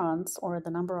new neurons, or the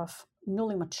number of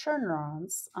newly mature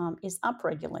neurons, is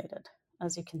upregulated.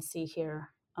 As you can see here,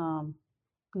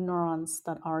 neurons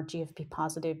that are GFP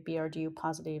positive, BRDU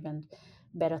positive, and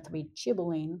beta 3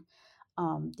 tubulin,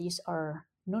 these are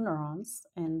new neurons,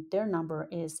 and their number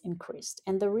is increased.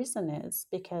 And the reason is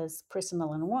because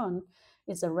presenilin 1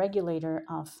 is a regulator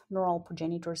of neural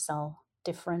progenitor cell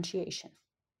differentiation.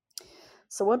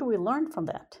 So what do we learn from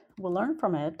that? We learn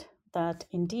from it that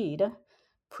indeed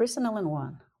presenilin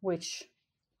 1, which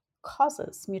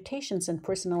causes mutations in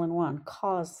presenilin 1,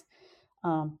 cause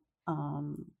um,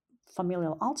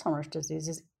 familial Alzheimer's disease,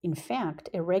 is in fact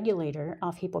a regulator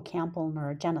of hippocampal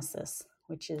neurogenesis,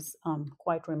 which is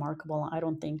quite remarkable. I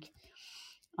don't think,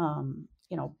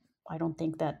 I don't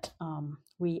think that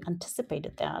we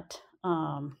anticipated that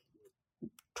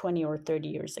 20 or 30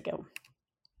 years ago.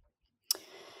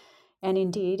 And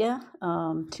indeed,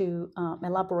 to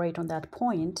elaborate on that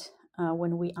point,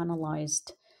 when we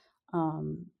analyzed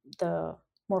the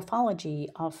morphology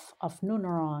of new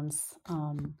neurons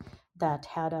that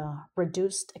had a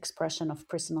reduced expression of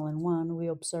presenilin 1, we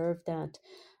observed that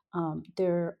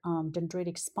their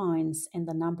dendritic spines and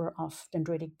the number of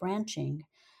dendritic branching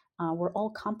were all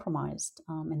compromised.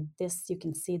 And this, you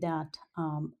can see that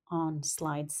on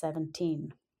slide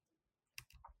 17.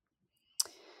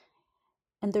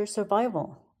 And their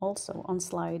survival, also on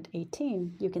slide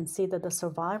 18, you can see that the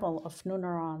survival of new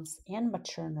neurons and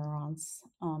mature neurons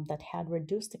that had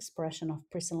reduced expression of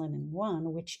presenilin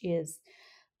 1, which is,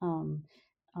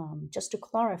 just to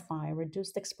clarify,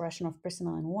 reduced expression of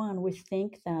presenilin 1, we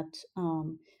think that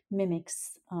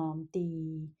mimics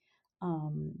the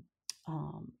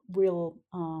real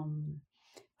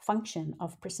function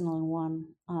of presenilin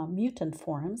 1 mutant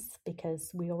forms,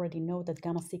 because we already know that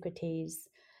gamma secretase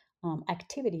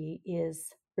activity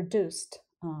is reduced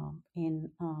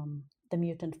in the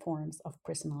mutant forms of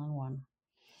presenilin 1.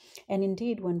 And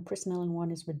indeed, when presenilin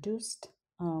 1 is reduced,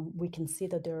 we can see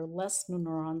that there are less new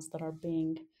neurons that are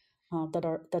being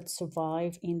that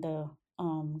survive in the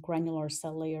granular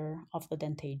cell layer of the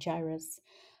dentate gyrus,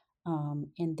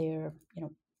 and their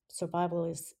survival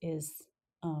is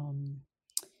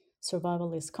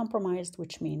compromised,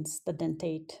 which means the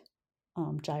dentate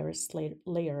gyrus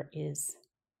layer is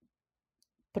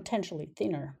potentially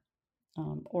thinner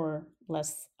or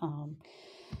less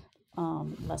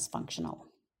functional,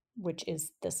 which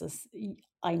is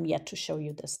I'm yet to show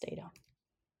you this data.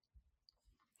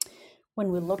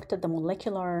 When we looked at the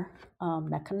molecular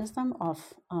mechanism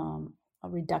of a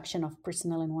reduction of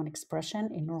presenilin 1 expression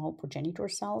in neural progenitor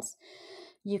cells,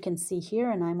 you can see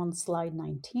here, and I'm on slide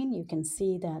 19, you can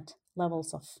see that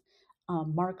levels of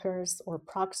markers or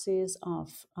proxies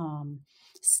of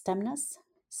stemness,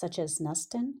 such as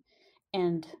nestin,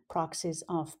 and proxies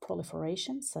of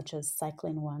proliferation, such as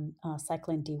cyclin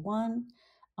D1,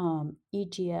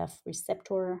 EGF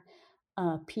receptor,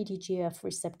 PDGF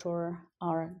receptor,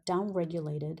 are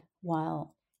downregulated,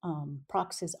 while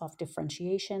proxies of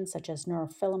differentiation, such as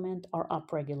neurofilament, are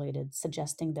upregulated,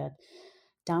 suggesting that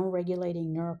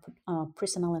downregulating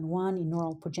presenilin 1 in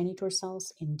neural progenitor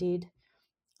cells indeed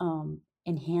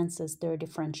enhances their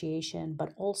differentiation,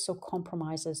 but also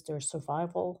compromises their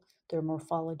survival, their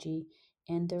morphology,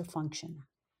 and their function.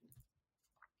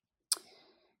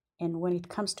 And when it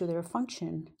comes to their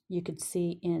function, you could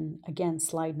see in, again,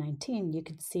 slide 19, you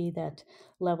could see that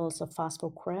levels of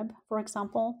phospho-Creb, for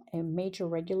example, a major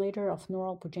regulator of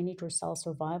neural progenitor cell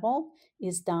survival,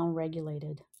 is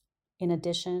downregulated. In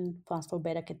addition,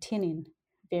 phosphobeta-catenin,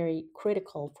 very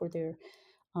critical for their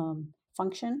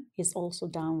function, is also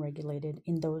downregulated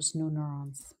in those new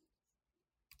neurons.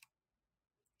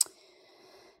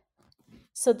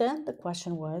 So then the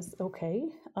question was, okay,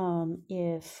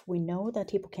 if we know that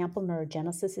hippocampal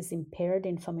neurogenesis is impaired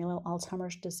in familial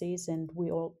Alzheimer's disease, and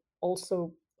we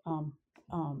also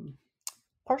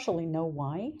partially know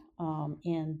why,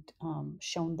 and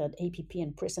shown that APP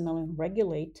and presenilin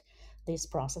regulate these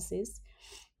processes,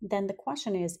 then the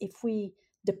question is, if we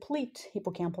deplete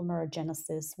hippocampal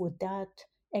neurogenesis, would that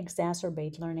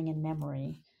exacerbate learning and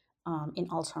memory in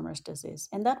Alzheimer's disease?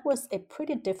 And that was a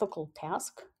pretty difficult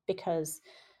task because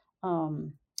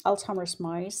Alzheimer's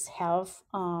mice have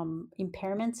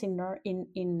impairments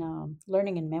in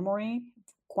learning and memory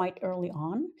quite early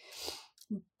on.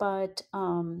 But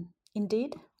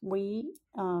indeed,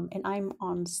 and I'm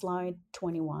on slide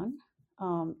 21,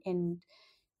 and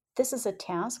this is a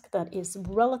task that is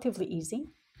relatively easy.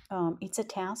 It's a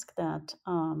task that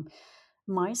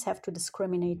mice have to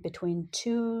discriminate between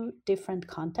two different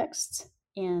contexts.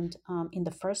 And in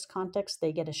the first context,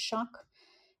 they get a shock.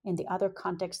 In the other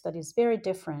context that is very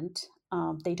different,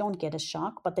 they don't get a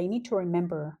shock, but they need to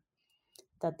remember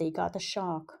that they got a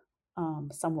shock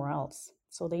somewhere else.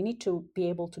 So they need to be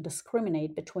able to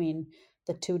discriminate between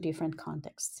the two different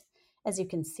contexts. As you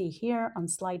can see here on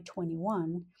slide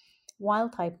 21,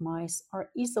 wild-type mice are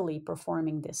easily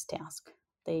performing this task.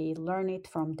 They learn it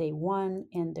from day 1,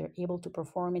 and they're able to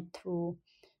perform it through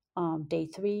day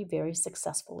 3 very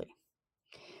successfully.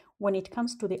 When it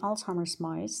comes to the Alzheimer's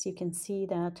mice, you can see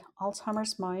that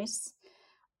Alzheimer's mice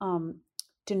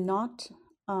do not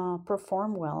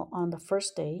perform well on the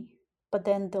first day, but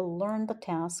then they'll learn the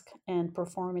task and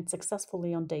perform it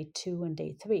successfully on day 2 and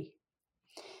day 3.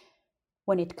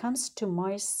 When it comes to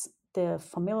mice, the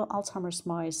familial Alzheimer's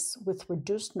mice with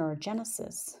reduced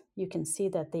neurogenesis, you can see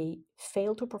that they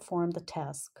fail to perform the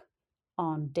task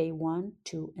on day 1,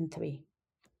 2, and 3.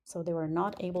 So they were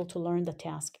not able to learn the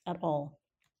task at all.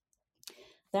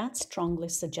 That strongly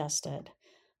suggested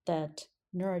that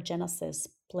neurogenesis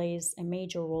plays a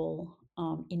major role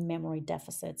in memory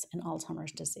deficits in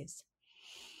Alzheimer's disease.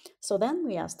 So then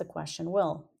we asked the question,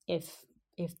 well, if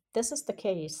this is the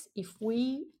case, if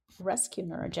we rescue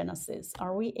neurogenesis,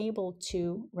 are we able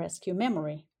to rescue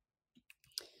memory?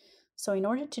 So in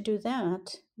order to do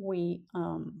that, we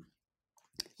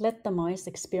let the mice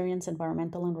experience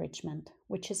environmental enrichment,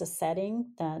 which is a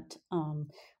setting that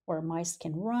where mice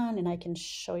can run. And I can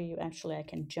show you, actually, I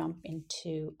can jump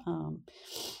into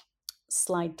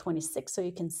slide 26, so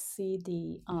you can see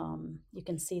the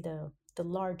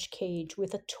large cage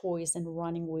with the toys and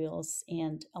running wheels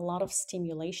and a lot of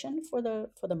stimulation for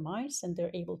the mice, and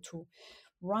they're able to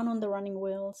run on the running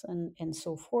wheels and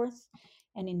so forth.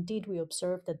 And indeed, we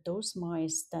observed that those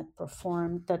mice that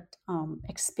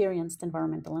experienced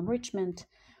environmental enrichment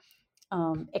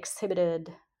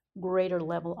exhibited greater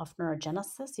level of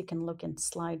neurogenesis. You can look in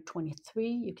slide 23.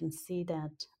 You can see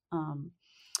that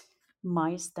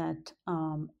mice that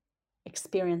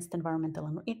experienced environmental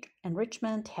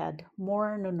enrichment had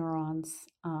more new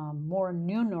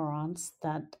neurons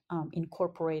that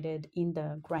incorporated in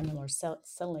the granular cell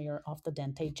layer of the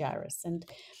dentate gyrus. And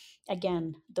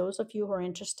again, those of you who are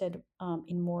interested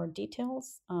in more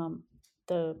details,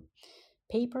 the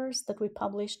papers that we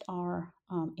published are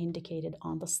indicated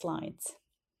on the slides.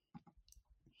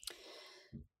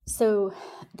 So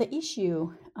the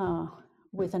issue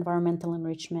with environmental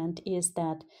enrichment is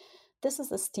that this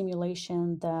is a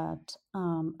stimulation that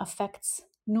affects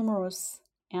numerous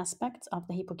aspects of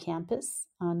the hippocampus,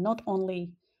 not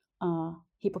only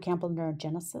hippocampal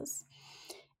neurogenesis.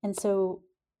 And so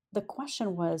the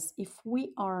question was, if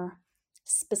we are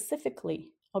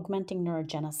specifically augmenting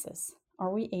neurogenesis,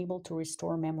 are we able to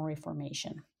restore memory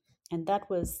formation? And that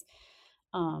was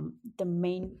the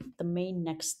main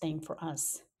next thing for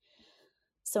us.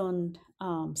 So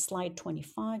on slide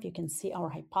 25, you can see our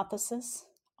hypothesis.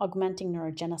 Augmenting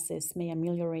neurogenesis may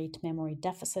ameliorate memory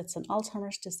deficits in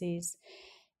Alzheimer's disease,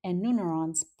 and new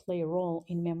neurons play a role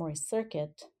in memory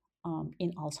circuit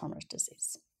in Alzheimer's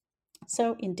disease.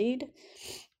 So indeed,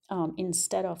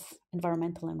 instead of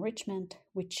environmental enrichment,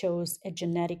 we chose a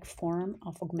genetic form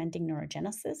of augmenting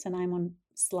neurogenesis, and I'm on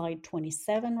slide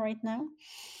 27 right now.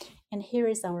 And here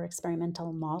is our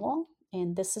experimental model,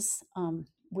 and this is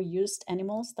we used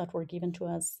animals that were given to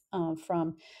us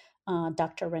from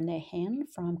Dr. Renee Hen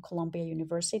from Columbia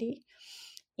University.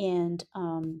 And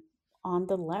on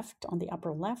the left, on the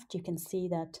upper left, you can see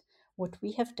that what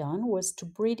we have done was to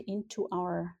breed into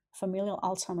our familial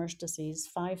Alzheimer's disease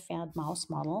 5-FAD mouse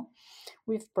model.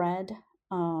 We've bred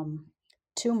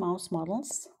two mouse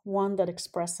models, one that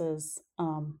expresses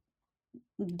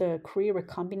the Cre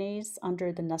recombinase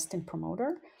under the nestin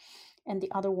promoter, and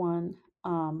the other one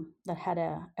that had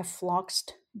a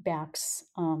floxed Bax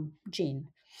gene.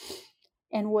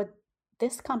 And what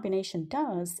this combination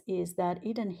does is that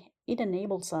it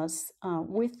enables us,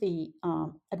 with the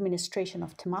administration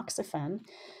of tamoxifen,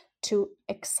 to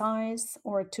excise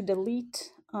or to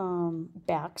delete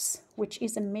Bax, which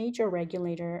is a major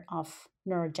regulator of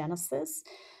neurogenesis.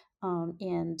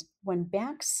 And when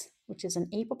Bax, which is an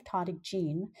apoptotic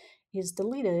gene, is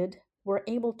deleted, we're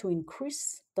able to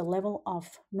increase the level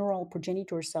of neural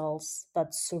progenitor cells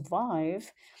that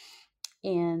survive.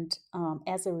 And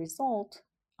as a result,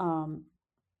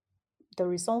 the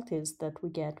result is that we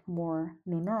get more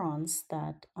new neurons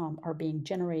that are being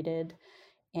generated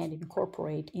and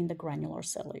incorporate in the granular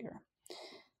cellular.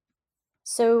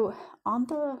 So on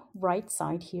the right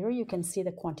side here, you can see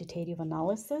the quantitative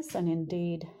analysis. And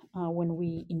indeed, when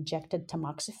we injected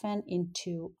tamoxifen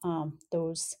into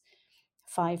those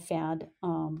 5-FAD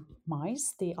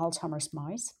mice, the Alzheimer's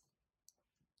mice,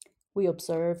 we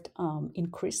observed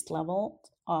increased level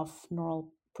of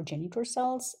neural progenitor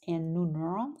cells and new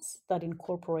neurons that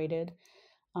incorporated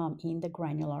in the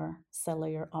granular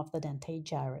cellular of the dentate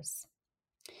gyrus.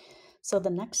 So the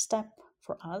next step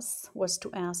for us was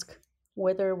to ask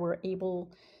whether we're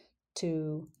able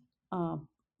to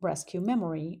rescue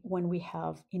memory when we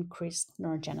have increased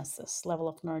neurogenesis, level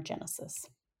of neurogenesis.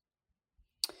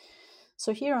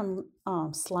 So here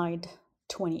on slide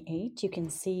 28, you can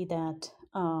see that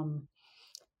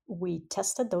we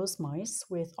tested those mice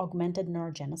with augmented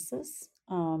neurogenesis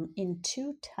in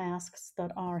two tasks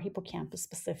that are hippocampus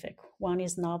specific. One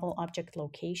is novel object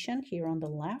location here on the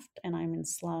left, and I'm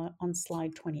on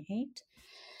slide 28.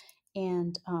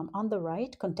 And on the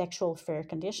right, contextual fair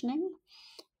conditioning.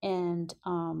 And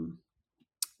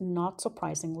not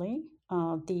surprisingly,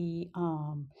 the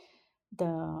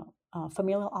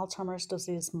familial Alzheimer's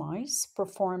disease mice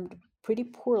performed pretty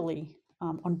poorly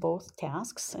on both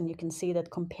tasks. And you can see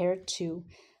that compared to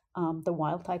the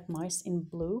wild type mice in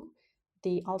blue,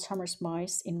 the Alzheimer's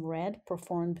mice in red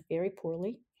performed very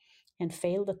poorly and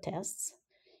failed the tests.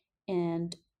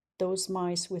 And those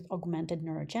mice with augmented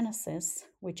neurogenesis,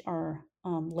 which are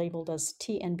labeled as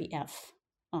TNBF,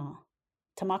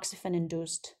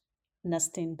 tamoxifen-induced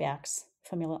nestin Bax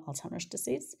familial Alzheimer's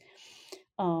disease,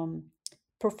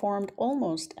 performed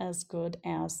almost as good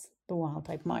as the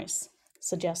wild-type mice,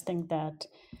 suggesting that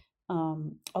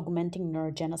augmenting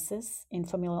neurogenesis in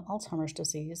familial Alzheimer's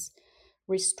disease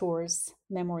restores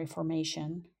memory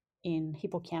formation in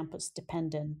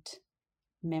hippocampus-dependent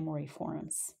memory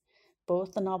forms.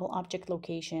 Both the novel object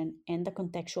location and the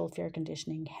contextual fair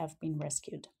conditioning have been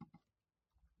rescued.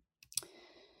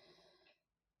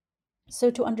 So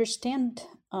to understand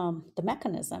the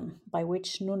mechanism by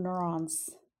which new neurons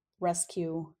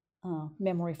rescue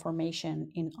memory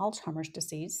formation in Alzheimer's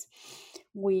disease,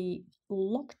 we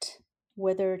looked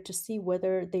to see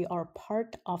whether they are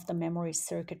part of the memory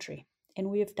circuitry. And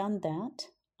we have done that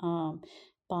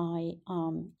by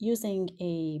using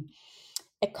a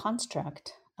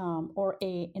construct or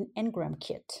an engram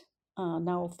kit.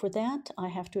 Now for that, I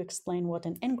have to explain what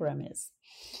an engram is.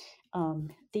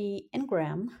 The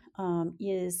engram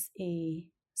is a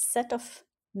set of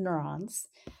neurons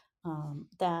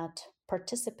that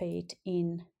participate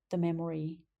in the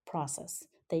memory process.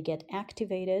 They get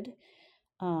activated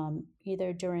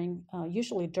either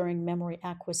usually during memory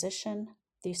acquisition.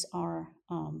 These are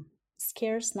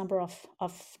scarce number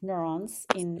of neurons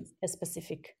in a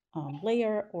specific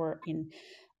layer or in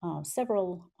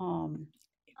several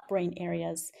brain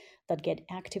areas that get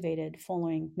activated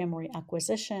following memory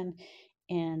acquisition,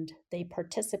 and they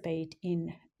participate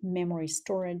in memory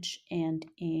storage and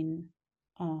in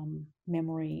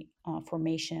memory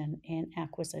formation and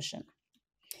acquisition.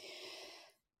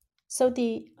 So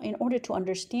in order to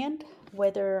understand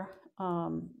whether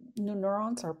new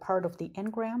neurons are part of the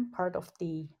engram, part of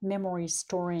the memory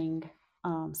storing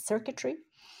circuitry,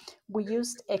 we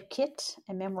used a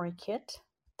memory kit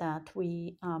that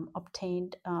we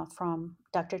obtained from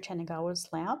Dr. Chenigawa's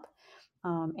lab.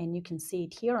 And you can see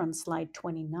it here on slide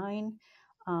 29.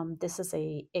 This is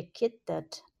a kit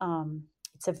that,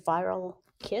 it's a viral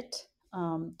kit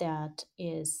that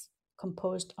is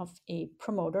composed of a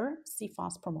promoter,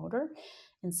 CFOS promoter.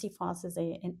 And CFOS is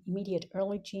an immediate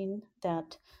early gene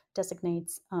that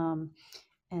designates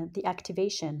the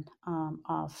activation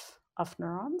of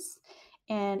neurons.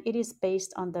 and it is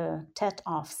based on the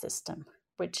TET-off system,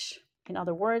 which, in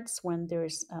other words, when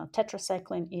there's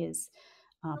tetracycline is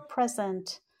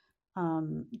present,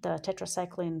 the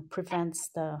tetracycline prevents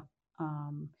the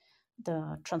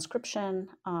transcription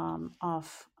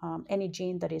of any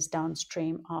gene that is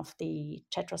downstream of the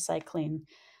tetracycline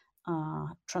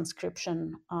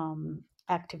transcription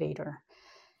activator.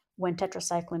 When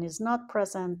tetracycline is not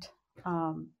present,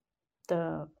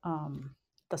 the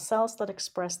cells that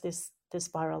express this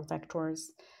viral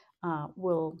vectors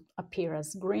will appear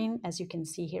as green, as you can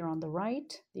see here on the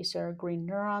right. These are green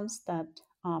neurons that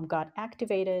got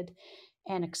activated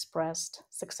and expressed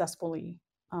successfully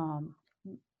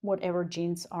whatever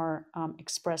genes are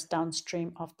expressed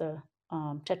downstream of the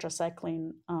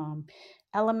tetracycline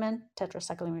element,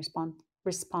 tetracycline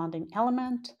responding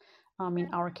element. In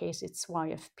our case, it's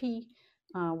YFP,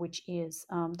 which is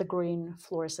the green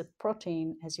fluorescent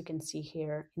protein, as you can see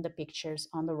here in the pictures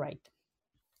on the right.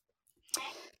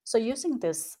 So using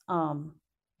this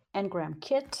engram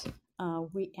kit,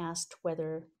 we asked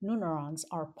whether new neurons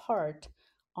are part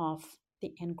of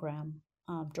the engram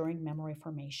during memory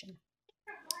formation.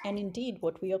 And indeed,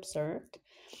 what we observed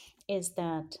is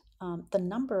that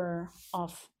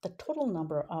the total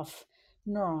number of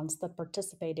neurons that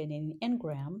participated in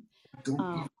engram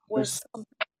was.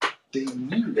 They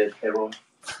knew that everyone.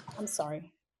 I'm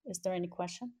sorry. Is there any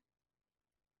question?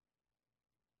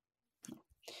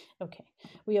 Okay.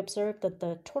 We observed that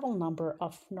the total number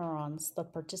of neurons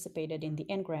that participated in the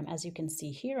engram, as you can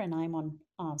see here, and I'm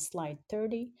on slide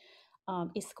 30,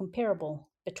 is comparable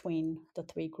between the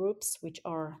three groups, which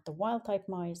are the wild-type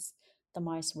mice, the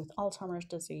mice with Alzheimer's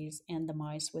disease, and the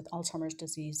mice with Alzheimer's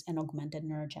disease and augmented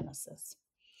neurogenesis.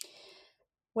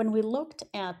 When we looked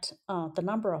at the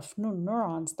number of new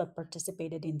neurons that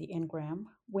participated in the engram,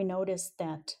 we noticed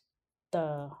that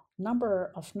the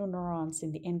number of new neurons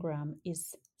in the engram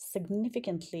is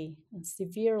significantly and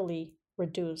severely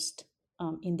reduced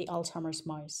in the Alzheimer's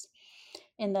mice,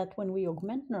 and that when we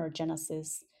augment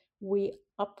neurogenesis, we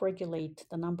upregulate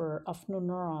the number of new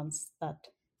neurons that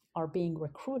are being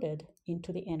recruited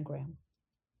into the engram.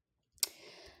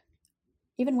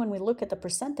 Even when we look at the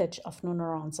percentage of new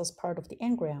neurons as part of the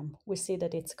engram, we see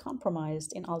that it's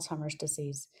compromised in Alzheimer's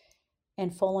disease.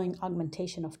 And following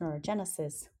augmentation of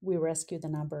neurogenesis, we rescue the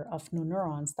number of new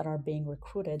neurons that are being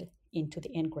recruited into the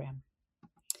engram.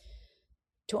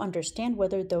 To understand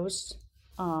whether those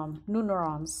new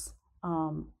neurons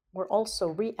were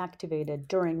also reactivated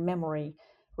during memory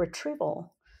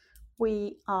retrieval,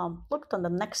 we looked on the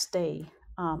next day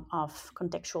of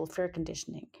contextual fear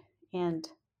conditioning and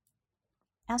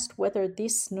asked whether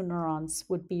these new neurons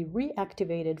would be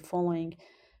reactivated following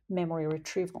memory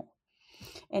retrieval.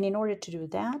 And in order to do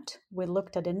that, we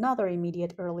looked at another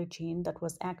immediate early gene that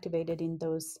was activated in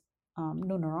those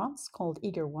new neurons called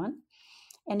EGER1.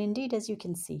 And indeed, as you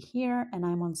can see here, and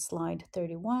I'm on slide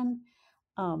 31,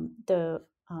 the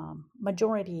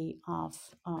majority of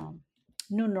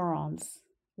new neurons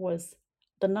was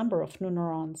the number of new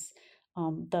neurons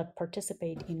that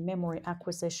participate in memory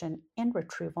acquisition and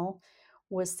retrieval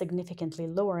was significantly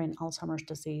lower in Alzheimer's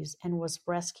disease and was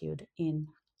rescued in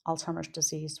Alzheimer's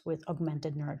disease with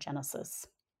augmented neurogenesis.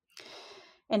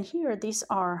 And here, these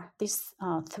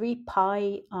three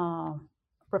pie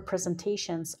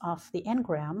representations of the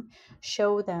engram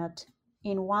show that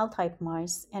in wild-type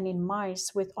mice and in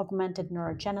mice with augmented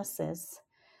neurogenesis,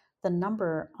 the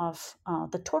number of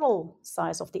the total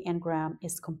size of the engram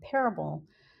is comparable,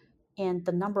 and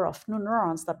the number of new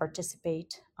neurons that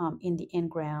participate in the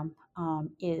engram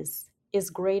is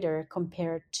greater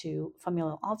compared to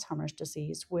familial Alzheimer's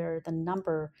disease, where the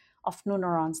number of new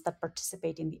neurons that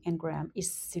participate in the engram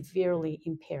is severely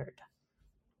impaired.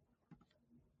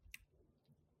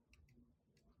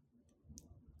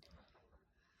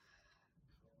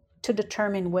 To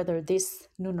determine whether these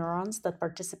new neurons that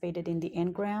participated in the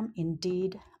engram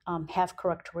indeed have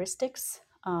characteristics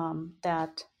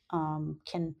that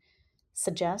can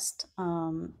suggest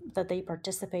that they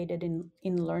participated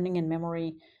in learning and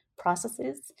memory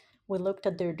processes, we looked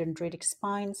at their dendritic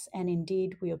spines, and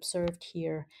indeed we observed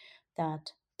here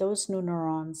that those new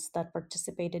neurons that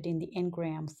participated in the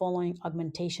engram following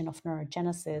augmentation of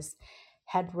neurogenesis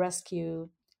had rescued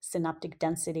synaptic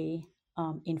density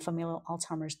in familial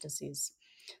Alzheimer's disease,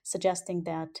 suggesting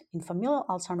that in familial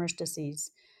Alzheimer's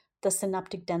disease, the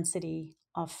synaptic density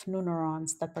of new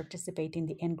neurons that participate in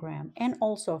the engram and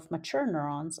also of mature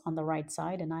neurons on the right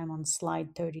side, and I'm on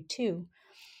slide 32,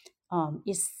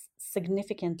 is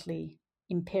significantly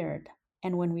impaired.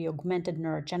 And when we augmented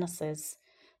neurogenesis,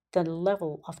 the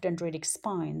level of dendritic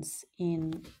spines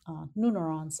in new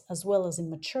neurons as well as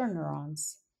in mature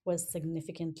neurons was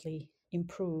significantly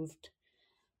improved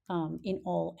in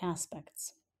all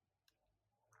aspects.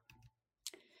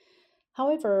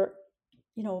 However,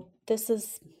 this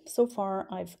is so far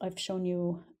I've shown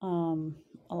you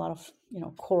a lot of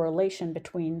correlation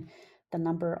between the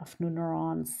number of new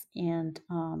neurons and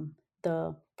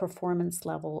the performance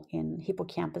level in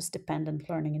hippocampus dependent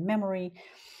learning and memory,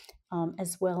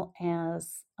 as well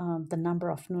as the number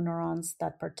of new neurons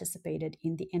that participated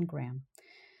in the engram.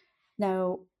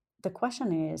 Now, the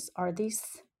question is, are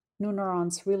these new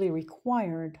neurons really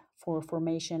required for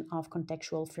formation of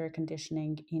contextual fear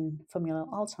conditioning in familial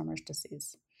Alzheimer's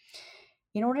disease?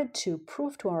 In order to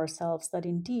prove to ourselves that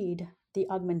indeed the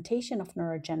augmentation of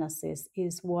neurogenesis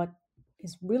is what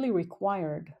is really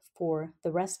required for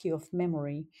the rescue of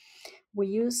memory, we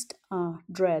used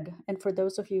DREAD. And for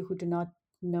those of you who do not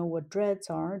know what DREADs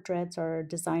are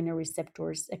designer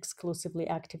receptors exclusively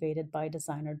activated by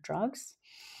designer drugs.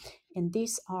 And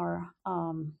these are,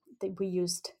 we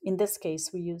used, in this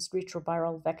case, we used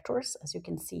retroviral vectors, as you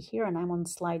can see here, and I'm on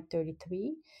slide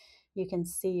 33. You can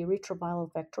see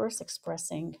retroviral vectors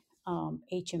expressing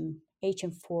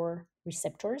HM4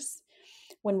 receptors.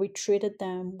 When we treated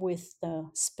them with the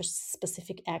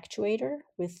specific actuator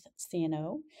with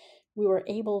CNO, we were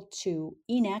able to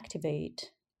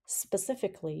inactivate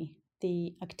specifically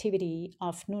the activity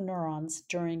of new neurons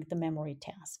during the memory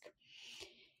task.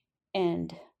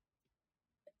 And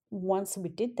once we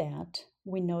did that,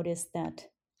 we noticed that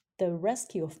the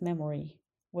rescue of memory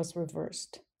was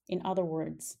reversed. In other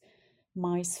words,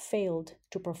 mice failed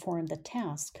to perform the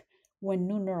task when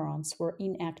new neurons were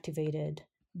inactivated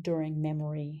during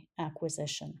memory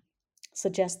acquisition,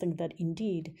 suggesting that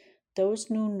indeed those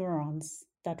new neurons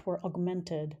that were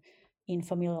augmented in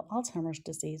familial Alzheimer's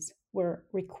disease were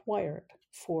required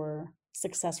for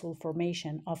successful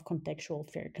formation of contextual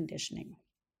fear conditioning.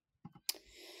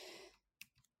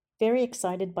 Very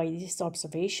excited by these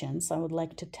observations, I would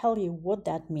like to tell you what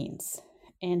that means.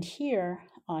 And here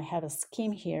I have a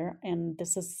scheme here, and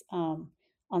this is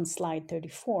on slide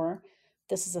 34.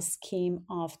 This is a scheme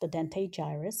of the dentate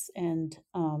gyrus, and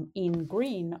in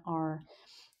green are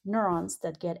neurons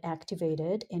that get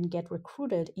activated and get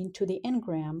recruited into the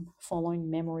engram following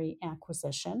memory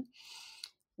acquisition,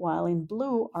 while in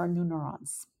blue are new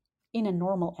neurons. In a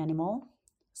normal animal,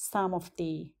 some of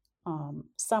the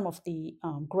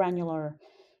granular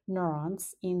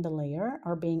neurons in the layer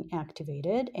are being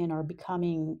activated and are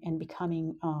becoming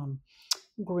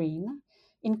green,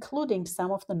 including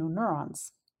some of the new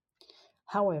neurons.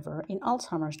 However, in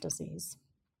Alzheimer's disease,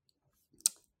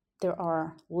 there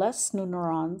are less new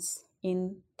neurons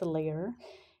in the layer,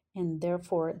 and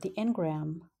therefore the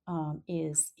engram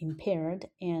is impaired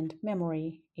and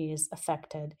memory is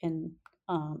affected and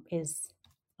is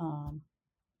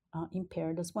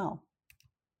impaired as well.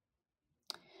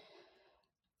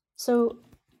 So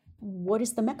what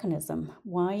is the mechanism?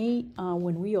 Why,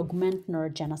 when we augment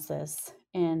neurogenesis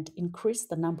and increase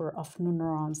the number of new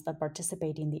neurons that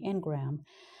participate in the engram,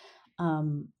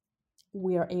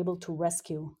 we are able to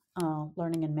rescue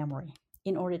learning and memory?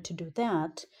 In order to do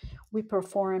that, we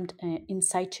performed in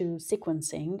situ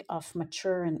sequencing of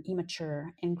mature and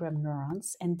immature engram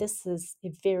neurons. And this is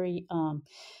a very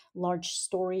large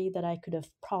story that I could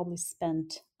have probably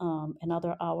spent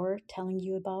another hour telling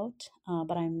you about,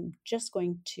 but I'm just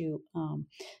going to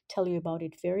tell you about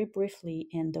it very briefly.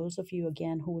 And those of you,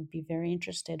 again, who would be very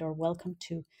interested are welcome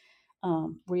to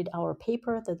read our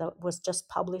paper that was just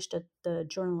published at the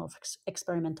Journal of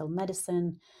Experimental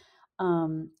Medicine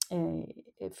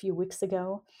a few weeks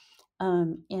ago.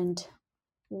 And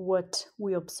what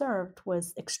we observed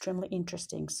was extremely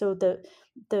interesting. So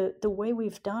the way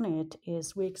we've done it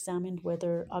is we examined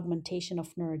whether augmentation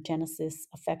of neurogenesis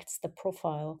affects the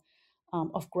profile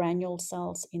of granule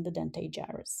cells in the dentate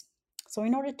gyrus. So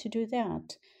in order to do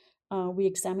that, we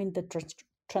examined the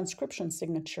transcription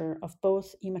signature of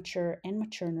both immature and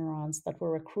mature neurons that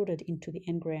were recruited into the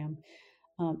engram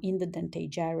in the dentate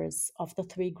gyrus of the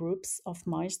three groups of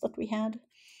mice that we had.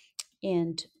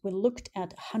 And we looked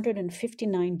at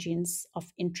 159 genes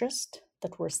of interest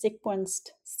that were sequenced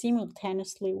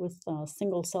simultaneously with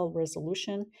single cell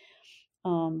resolution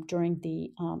during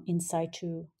the in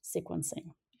situ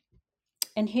sequencing.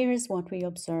 And here is what we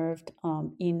observed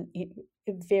in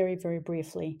very, very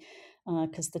briefly,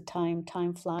 because the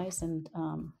time flies, and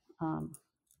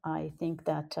I think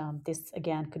that this,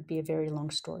 again, could be a very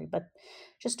long story. But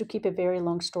just to keep a very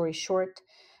long story short,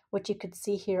 what you could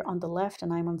see here on the left,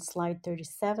 and I'm on slide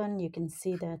 37, you can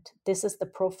see that this is the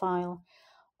profile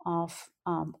of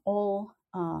all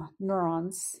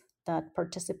neurons that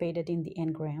participated in the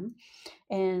engram.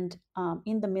 And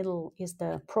in the middle is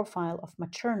the profile of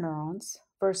mature neurons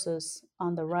versus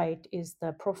on the right is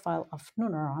the profile of new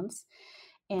neurons.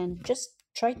 And just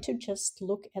try to just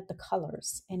look at the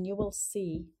colors, and you will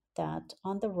see that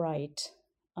on the right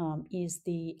is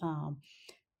the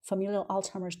familial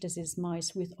Alzheimer's disease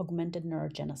mice with augmented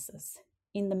neurogenesis.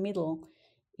 In the middle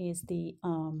is the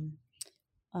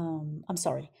I'm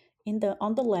sorry.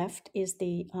 On the left is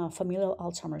the familial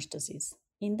Alzheimer's disease.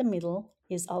 In the middle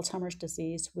is Alzheimer's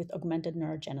disease with augmented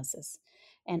neurogenesis,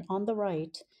 and on the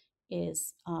right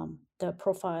is the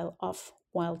profile of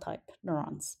wild type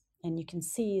neurons. And you can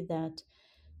see that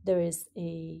there is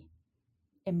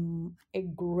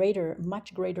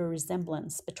much greater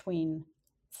resemblance between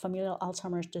familial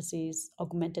Alzheimer's disease,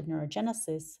 augmented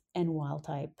neurogenesis, and wild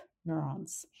type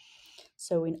neurons.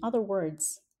 So, in other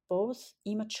words, both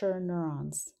immature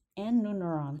neurons and new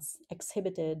neurons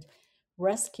exhibited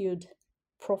rescued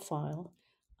profile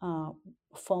uh,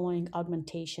 following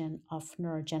augmentation of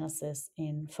neurogenesis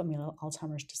in familial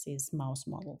Alzheimer's disease mouse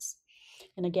models.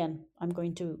 And again, I'm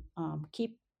going to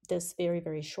keep this very,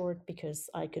 very short because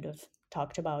I could have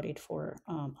talked about it for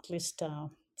at least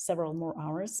several more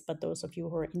hours. But those of you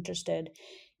who are interested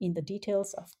in the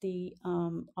details of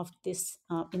this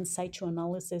in situ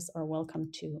analysis are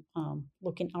welcome to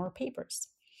look in our papers.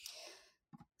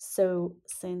 So,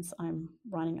 since I'm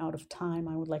running out of time,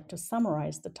 I would like to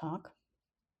summarize the talk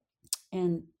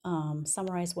and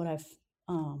summarize what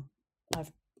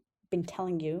I've been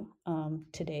telling you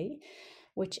today,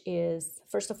 which is,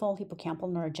 first of all,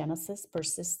 hippocampal neurogenesis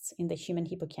persists in the human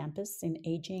hippocampus in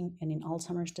aging and in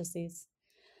Alzheimer's disease.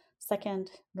 Second,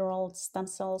 neural stem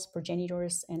cells,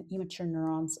 progenitors, and immature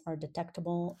neurons are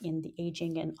detectable in the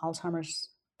aging and Alzheimer's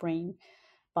brain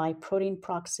by protein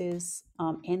proxies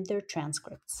and their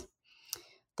transcripts.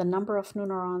 The number of new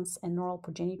neurons and neural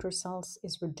progenitor cells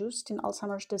is reduced in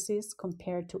Alzheimer's disease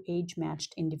compared to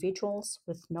age-matched individuals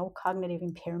with no cognitive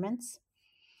impairments.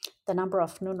 The number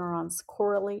of new neurons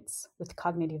correlates with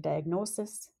cognitive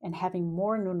diagnosis, and having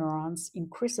more new neurons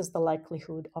increases the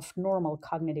likelihood of normal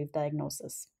cognitive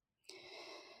diagnosis.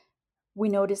 We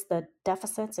notice that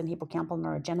deficits in hippocampal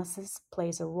neurogenesis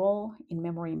plays a role in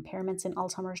memory impairments in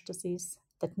Alzheimer's disease,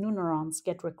 that new neurons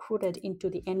get recruited into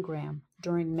the engram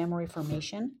during memory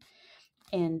formation,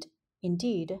 and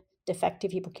indeed,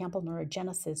 defective hippocampal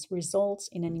neurogenesis results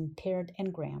in an impaired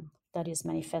engram that is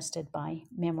manifested by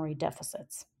memory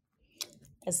deficits.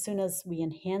 As soon as we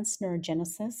enhance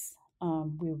neurogenesis,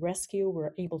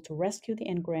 we're able to rescue the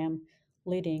engram,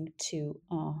 leading to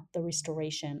the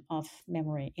restoration of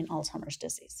memory in Alzheimer's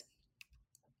disease.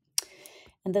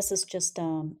 And this is just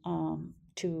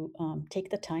to take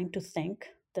the time to thank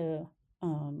the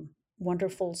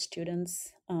wonderful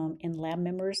students and lab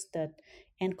members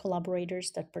and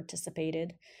collaborators that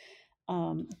participated.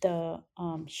 The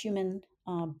human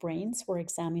brains were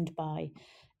examined by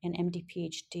an MD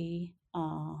PhD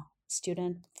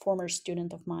student, former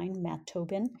student of mine, Matt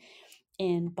Tobin,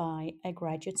 and by a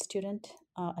graduate student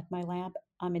at my lab,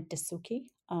 Amit Dasuki.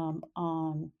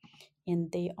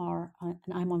 And they are,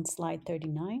 and I'm on slide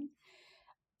 39.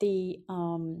 The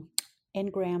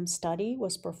engram study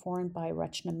was performed by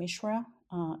Rachna Mishra,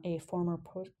 a former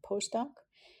postdoc,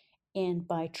 and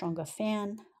by Tronga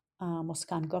Fan,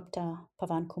 Muskan Gupta,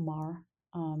 Pavan Kumar,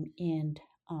 and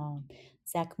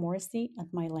Zach Morrissey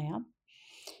at my lab.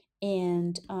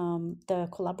 And the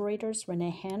collaborators,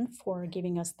 Renee Hen for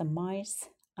giving us the mice,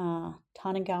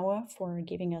 Tanagawa for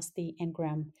giving us the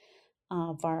engram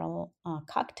viral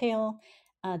cocktail,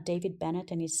 David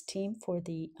Bennett and his team for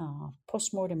the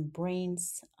postmortem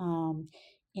brains,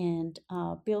 and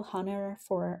Bill Hunter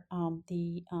for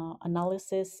the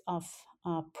analysis of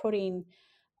protein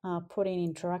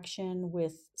interaction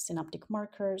with synaptic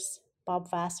markers.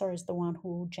 Bob Vassar is the one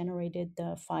who generated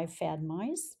the 5 FAD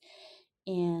mice.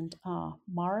 And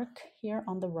Mark here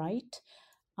on the right,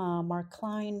 Mark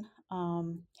Klein,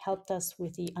 helped us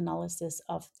with the analysis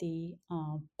of the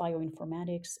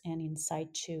bioinformatics and in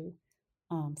situ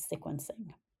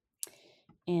sequencing.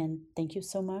 And thank you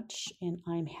so much, and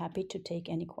I'm happy to take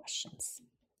any questions.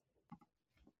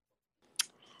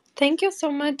 Thank you so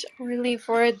much, really,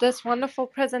 for this wonderful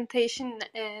presentation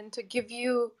and to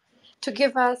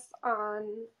give us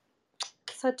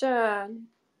such a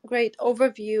great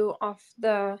overview of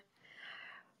the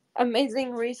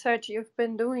amazing research you've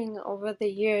been doing over the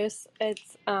years.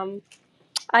 It's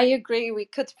I agree, we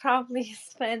could probably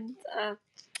spend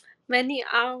many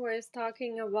hours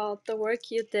talking about the work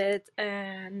you did,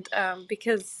 and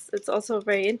because it's also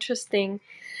very interesting.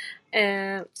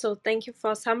 So thank you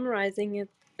for summarizing it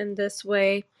in this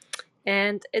way.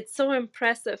 And it's so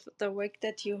impressive, the work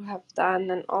that you have done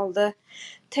and all the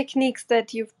techniques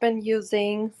that you've been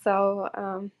using.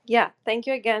 So yeah, thank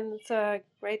you again. It's a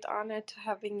great honor to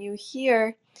having you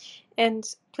here. And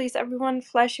please, everyone,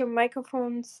 flash your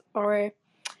microphones or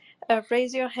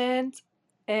raise your hand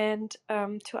and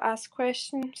to ask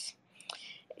questions.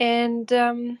 And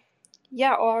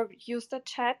yeah, or use the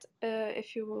chat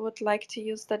if you would like to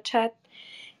use the chat.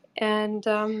 And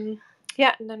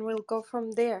yeah, and then we'll go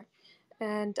from there.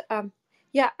 And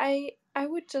yeah, I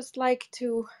would just like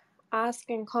to ask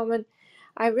and comment.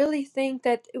 I really think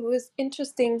that it was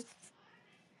interesting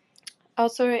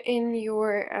also in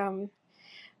your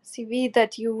CV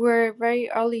that you were very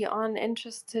early on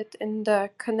interested in the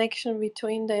connection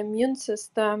between the immune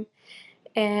system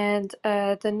and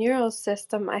the neural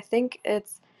system. I think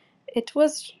it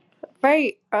was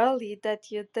very early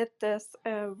that you did this.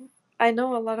 I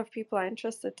know a lot of people are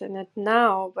interested in it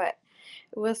now, but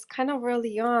it was kind of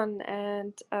early on,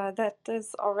 and that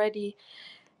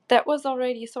was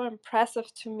already so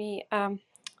impressive to me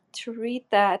to read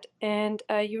that. And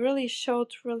you really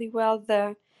showed really well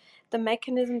the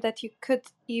mechanism that you could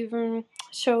even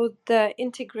show the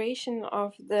integration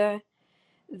of the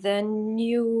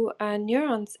new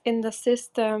neurons in the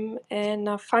system in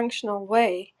a functional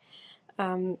way.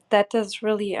 That is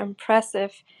really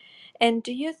impressive. And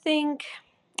do you think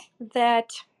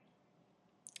that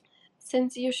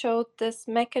since you showed this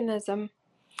mechanism,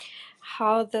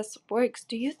 how this works,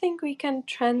 do you think we can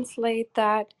translate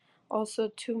that also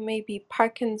to maybe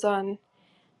Parkinson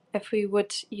if we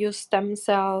would use stem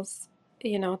cells,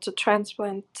 to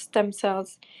transplant stem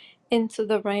cells into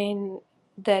the brain,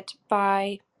 that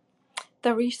by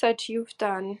the research you've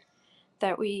done,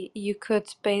 that you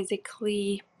could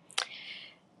basically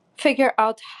figure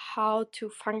out how to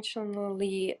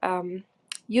functionally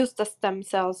use the stem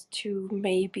cells to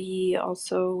maybe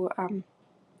also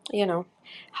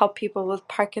help people with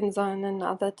Parkinson and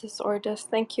other disorders.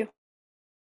 Thank you.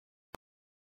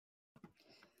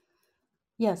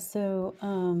 Yes, so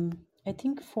I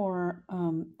think for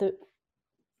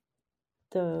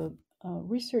the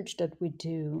research that we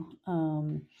do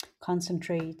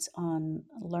concentrates on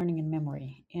learning and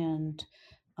memory. And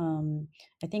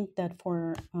I think that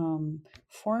for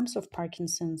forms of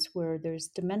Parkinson's where there's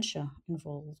dementia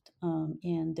involved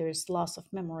and there's loss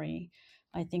of memory,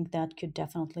 I think that could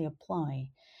definitely apply.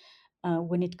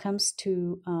 When it comes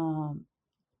to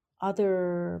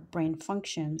other brain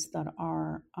functions that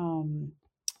are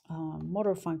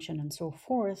motor function and so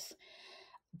forth,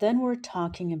 then we're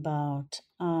talking about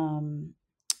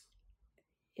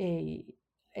a,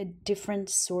 a different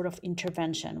sort of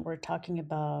intervention. We're talking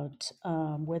about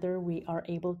whether we are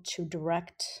able to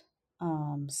direct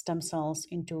stem cells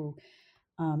into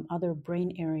other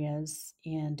brain areas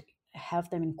and have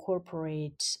them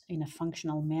incorporate in a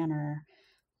functional manner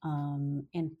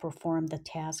and perform the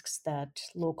tasks that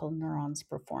local neurons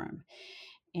perform.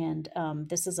 And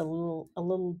this is a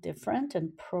little different,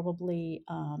 and probably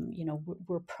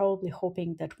we're probably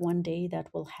hoping that one day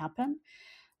that will happen.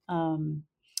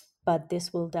 But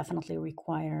this will definitely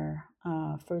require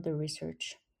further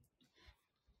research.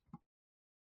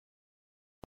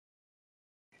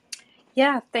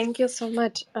 Yeah, thank you so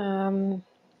much.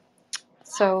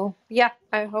 So yeah,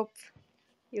 I hope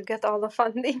you get all the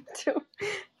funding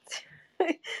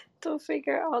to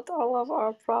figure out all of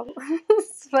our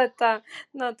problems, but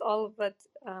not all. But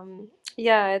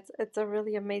yeah, it's a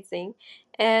really amazing.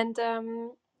 And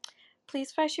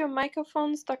please flash your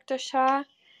microphones, Dr. Shah.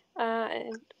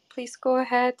 And please go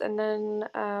ahead, and then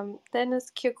Dennis,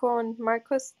 Kyoko, and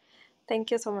Marcus.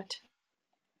 Thank you so much.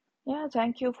 Yeah,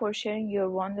 thank you for sharing your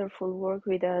wonderful work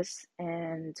with us.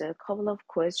 And a couple of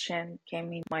questions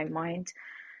came in my mind.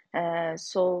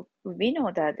 So we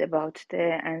know that about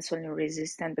the insulin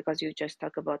resistant because you just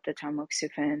talked about the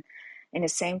tamoxifen. In the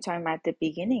same time, at the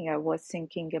beginning, I was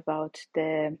thinking about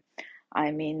the,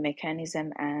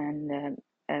 mechanism and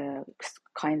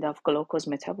kind of glucose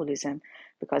metabolism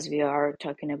because we are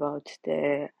talking about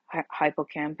the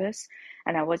hippocampus.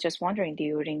 And I was just wondering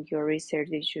during your research,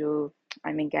 did you,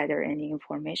 gather any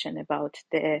information about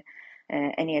the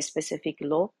any specific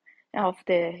law of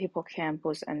the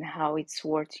hippocampus and how it's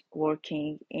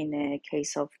working in a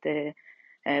case of the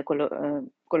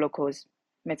glucose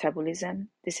metabolism?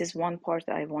 This is one part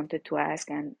I wanted to ask,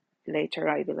 and later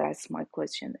I will ask my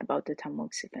question about the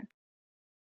tamoxifen.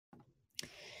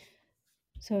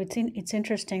 So it's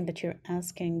interesting that you're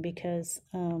asking because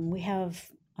we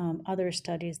have other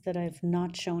studies that I've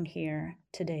not shown here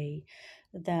today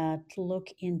that look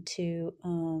into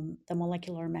the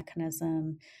molecular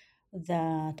mechanism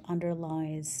that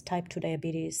underlies type 2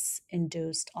 diabetes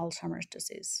induced Alzheimer's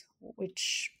disease,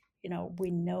 which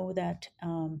we know that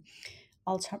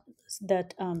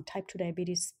type 2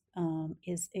 diabetes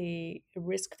is a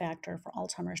risk factor for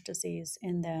Alzheimer's disease,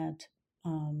 in that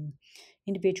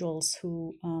individuals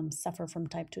who suffer from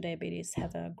type 2 diabetes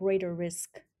have a greater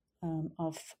risk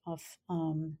of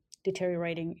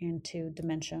deteriorating into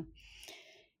dementia.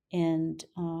 And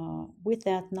with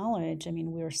that knowledge, I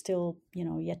mean, we're still,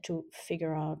 yet to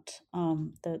figure out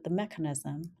the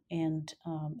mechanism. And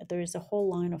there is a whole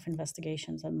line of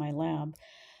investigations in my lab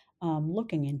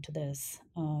looking into this.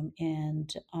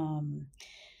 And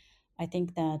I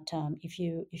think that if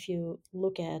you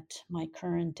look at my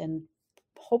current and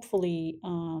hopefully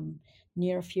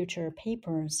near future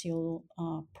papers, you'll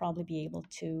probably be able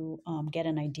to get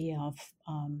an idea of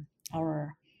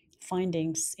our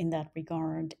findings in that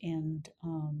regard, and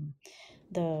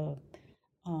the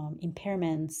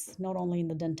impairments not only in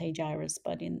the dentate gyrus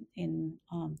but in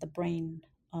the brain,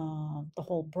 the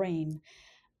whole brain,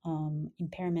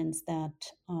 impairments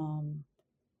that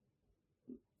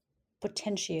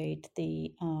potentiate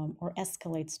the or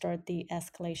start the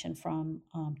escalation from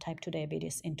type 2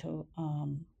 diabetes into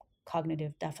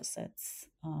cognitive deficits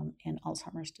and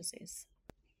Alzheimer's disease.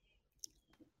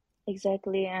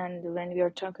 Exactly, and when we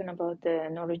are talking about the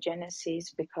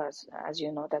neurogenesis, because as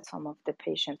you know that some of the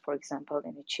patient, for example,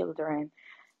 in the children,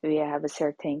 we have a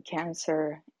certain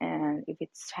cancer, and if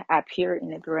it's appear in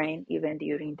the brain, even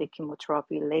during the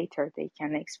chemotherapy later, they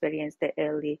can experience the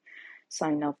early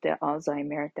sign of the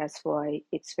Alzheimer. That's why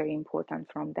it's very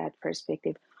important from that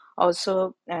perspective.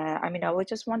 Also, I was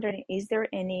just wondering, is there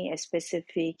any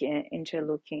specific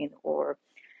interleukin or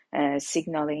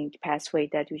signaling pathway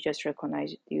that you just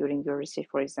recognize during your research?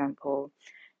 For example,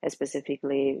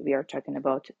 specifically, we are talking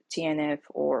about TNF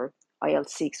or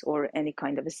IL-6 or any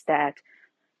kind of STAT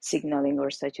signaling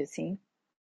or such a thing.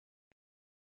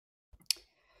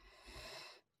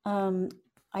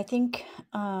 I think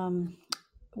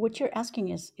what you're asking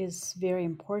is very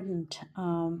important,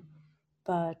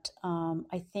 but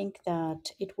I think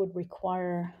that it would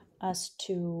require us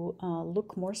to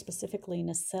look more specifically in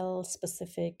a cell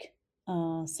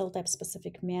type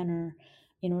specific manner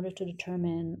in order to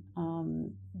determine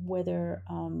whether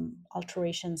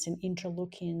alterations in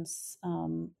interleukins,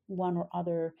 one or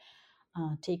other,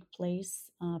 take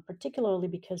place, particularly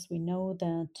because we know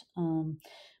that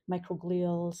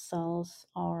microglial cells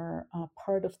are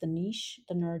part of the niche,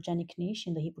 the neurogenic niche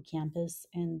in the hippocampus,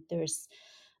 and there's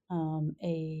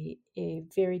a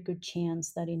very good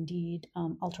chance that indeed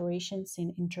alterations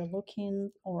in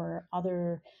interleukin or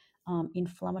other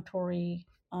inflammatory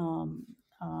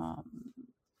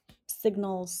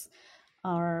signals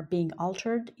are being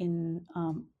altered in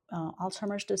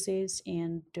Alzheimer's disease,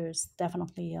 and there's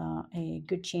definitely a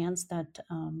good chance that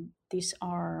these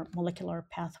are molecular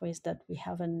pathways that we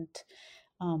haven't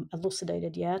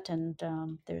elucidated yet, and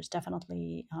there's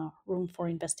definitely room for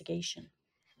investigation.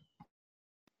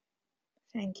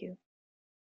 Thank you.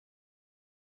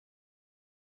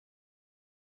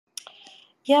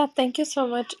 Yeah, thank you so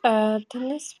much.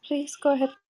 Dennis, please go ahead.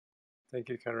 Thank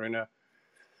you, Katarina.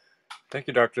 Thank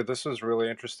you, Doctor. This was a really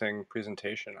interesting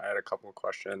presentation. I had a couple of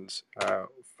questions.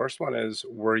 First one is,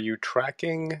 were you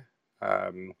tracking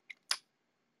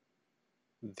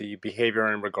the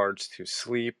behavior in regards to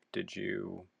sleep?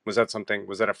 Was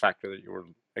that a factor that you were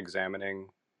examining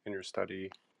in your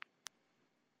study?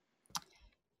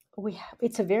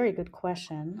 It's a very good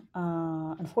question.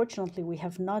 Unfortunately, we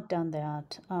have not done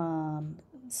that.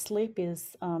 Sleep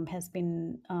has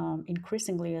been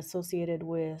increasingly associated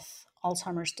with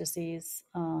Alzheimer's disease,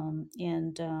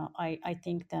 and I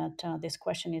think that this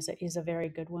question is a very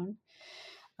good one.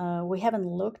 We haven't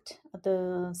looked at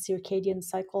the circadian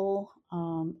cycle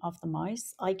of the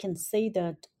mice. I can say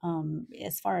that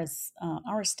as far as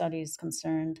our study is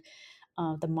concerned,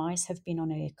 the mice have been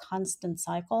on a constant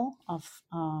cycle of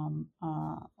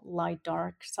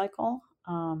light-dark cycle,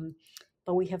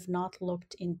 but we have not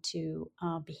looked into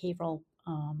behavioral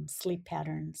sleep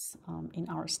patterns in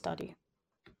our study.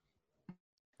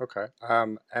 Okay.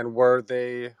 And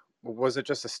was it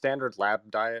just a standard lab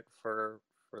diet for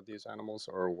these animals,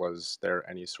 or was there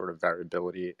any sort of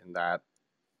variability in that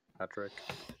metric?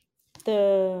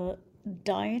 The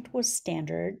diet was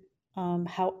standard.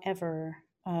 However,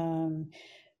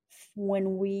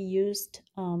 when we used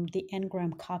the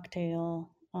engram cocktail,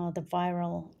 the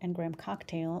viral engram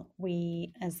cocktail,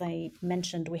 as I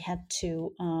mentioned, we had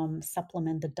to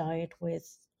supplement the diet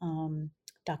with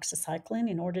doxycycline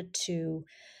in order to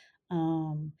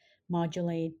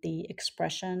modulate the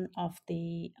expression of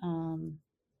the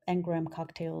engram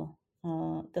cocktail,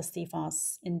 the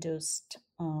CFOS-induced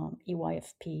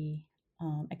EYFP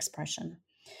expression.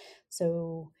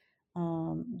 So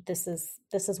this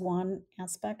is one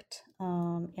aspect,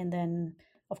 and then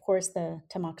of course, the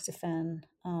tamoxifen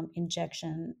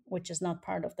injection, which is not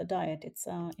part of the diet, it's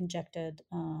injected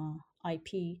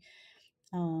IP,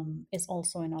 is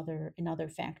also another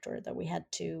factor that we had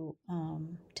to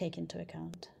take into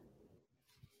account.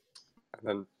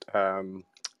 And then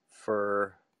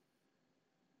for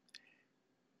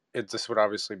it, this would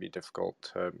obviously be difficult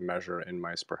to measure in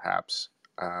mice, perhaps.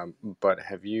 But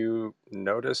have you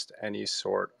noticed any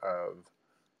sort of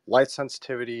light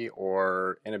sensitivity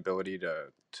or inability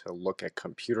to look at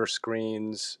computer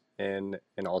screens in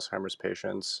Alzheimer's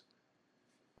patients,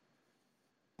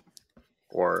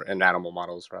 or in animal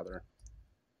models, rather?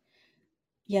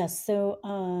 Yes. So,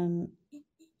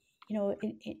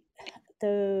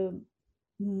 the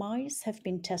mice have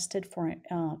been tested for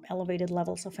elevated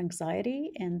levels of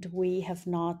anxiety, and we have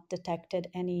not detected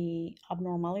any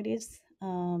abnormalities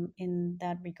in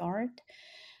that regard.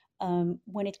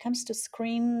 When it comes to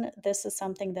screen, this is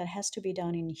something that has to be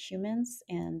done in humans,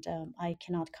 and I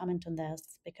cannot comment on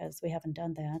this because we haven't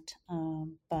done that.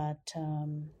 But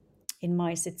in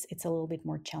mice, it's a little bit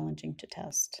more challenging to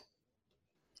test.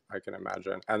 I can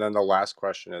imagine. And then the last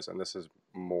question is, and this is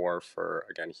more for,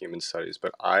 again, human studies,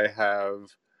 but I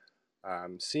have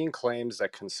seen claims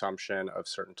that consumption of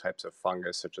certain types of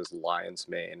fungus, such as lion's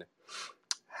mane,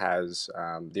 has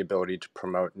the ability to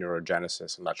promote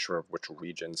neurogenesis. I'm not sure of which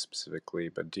region specifically,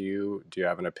 but do you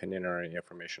have an opinion or any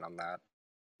information on that?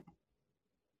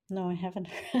 No, I haven't.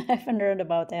 I haven't heard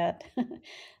about that.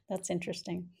 That's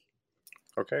interesting.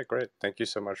 Okay, great. Thank you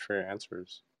so much for your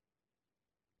answers.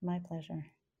 My pleasure.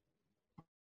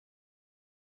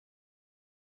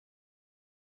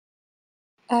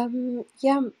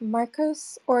 Yeah,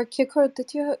 Marcos or Kyoko,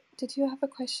 did you have a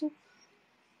question?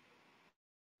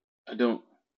 I don't.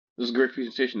 This is a great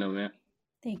presentation, though, man.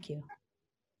 Thank you.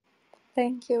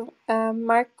 Thank you.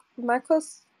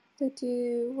 Marcos, did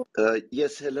you?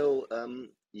 Yes, hello.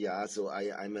 Yeah, so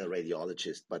I'm a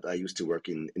radiologist, but I used to work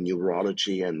in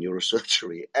neurology and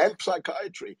neurosurgery and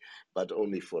psychiatry, but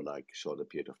only for like shorter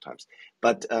period of times.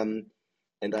 But and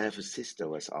I have a sister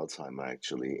who has Alzheimer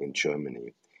actually in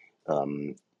Germany.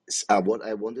 What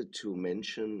I wanted to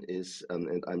mention is,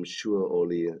 and I'm sure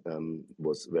Oli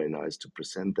was very nice to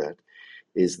present that,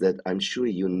 is that I'm sure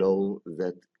you know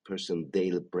that person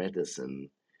Dale Bredesen.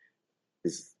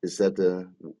 Is that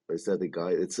a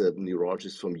guy? It's a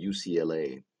neurologist from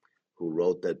UCLA who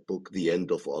wrote that book, The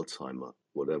End of Alzheimer,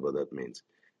 whatever that means.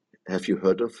 Have you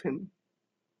heard of him?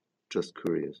 Just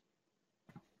curious.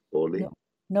 Oli,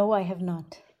 No, I have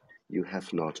not. you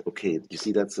have not. Okay, you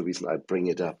see, that's the reason I bring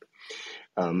it up.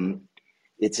 Um,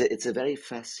 it's a very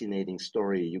fascinating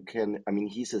story. I mean,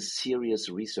 he's a serious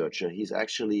researcher. He's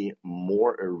actually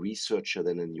more a researcher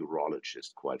than a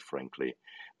neurologist, quite frankly.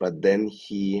 But then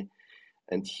he's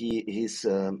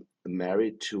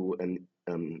married to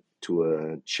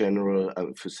a general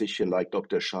physician like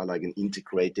Dr. Shah, like an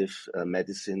integrative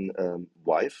medicine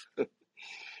wife,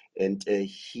 and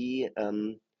he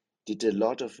did a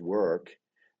lot of work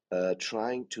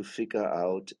trying to figure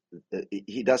out.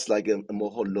 He does like a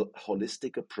more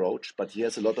holistic approach, but he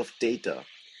has a lot of data.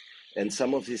 And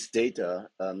some of his data,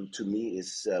 to me,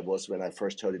 was when I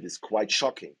first heard it, is quite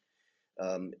shocking,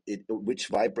 which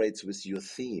vibrates with your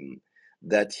theme,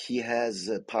 that he has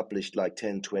published like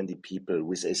 10, 20 people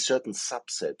with a certain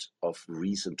subset of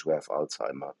reason to have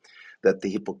Alzheimer, that the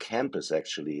hippocampus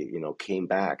actually, came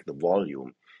back, the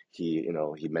volume. He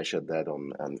measured that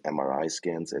on MRI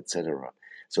scans, etc.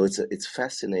 So it's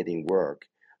fascinating work.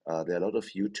 There are a lot of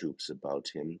YouTubes about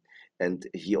him. And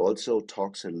he also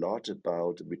talks a lot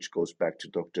about, which goes back to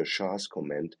Dr. Shah's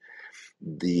comment,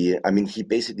 he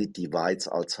basically divides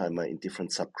Alzheimer in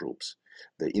different subgroups: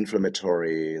 the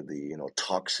inflammatory, the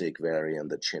toxic variant,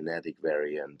 the genetic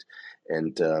variant,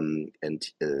 and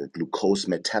glucose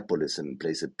metabolism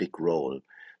plays a big role.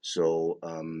 So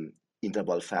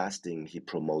interval fasting he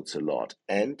promotes a lot,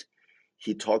 and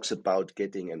he talks about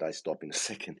getting, and I stop in a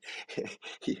second.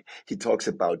 he talks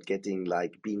about getting,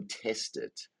 like, being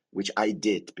tested, which I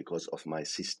did because of my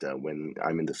sister when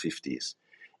I'm in the 50s,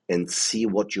 and see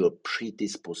what your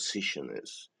predisposition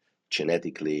is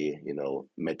genetically,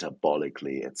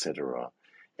 metabolically, etc.,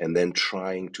 and then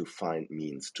trying to find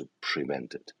means to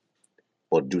prevent it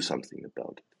or do something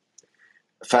about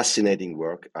it. Fascinating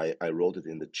work. I wrote it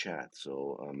in the chat,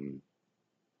 so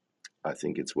I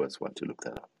think it's worthwhile to look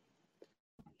that up.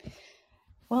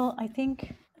 Well, I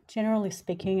think, generally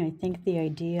speaking, I think the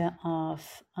idea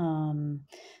of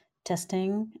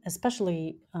testing,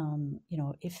 especially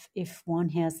if one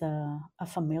has a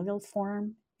familial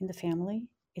form in the family,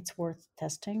 it's worth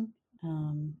testing,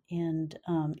 and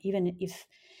even if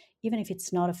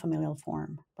it's not a familial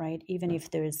form, right? Even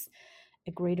if there's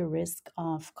a greater risk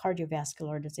of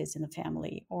cardiovascular disease in the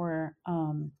family, or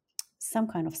some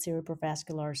kind of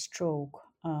cerebrovascular stroke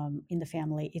in the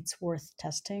family, it's worth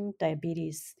testing.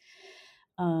 Diabetes.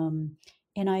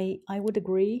 And I would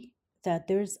agree that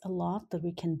there's a lot that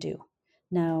we can do.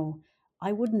 Now,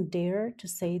 I wouldn't dare to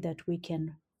say that we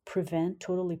can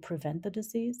totally prevent the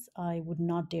disease. I would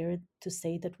not dare to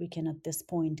say that we can at this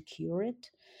point cure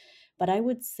it. But I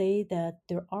would say that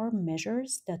there are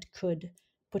measures that could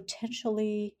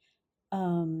potentially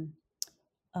um,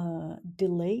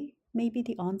 delay maybe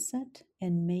the onset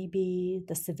and maybe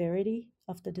the severity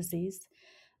of the disease.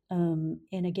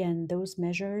 And again, those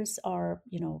measures are,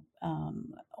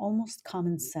 almost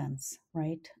common sense,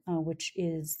 right? Which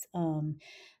is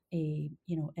a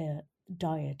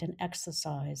diet and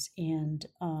exercise and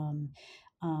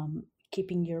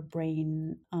keeping your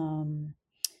brain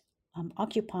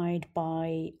occupied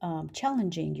by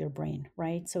challenging your brain,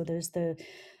 right? So there's the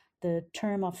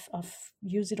term of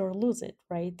use it or lose it,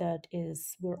 right? That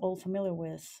is we're all familiar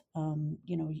with.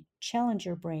 Challenge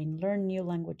your brain, learn new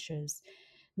languages.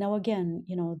 Now again,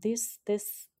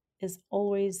 this is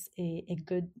always a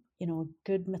good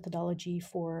good methodology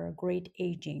for great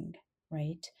aging,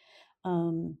 right?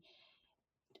 Um,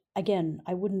 Again,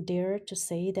 I wouldn't dare to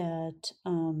say that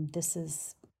this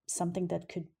is something that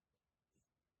could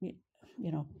y-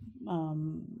 you know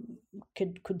um,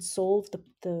 could solve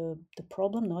the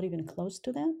problem, not even close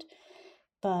to that,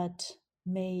 but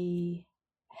may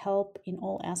help in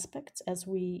all aspects as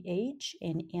we age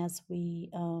and as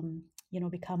we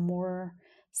become more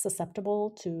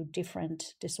susceptible to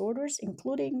different disorders,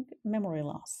 including memory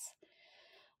loss.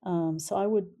 So I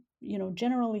would,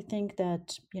 generally think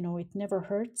that, it never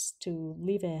hurts to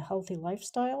live a healthy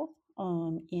lifestyle.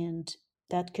 And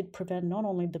that could prevent not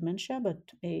only dementia, but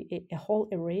a whole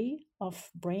array of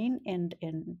brain and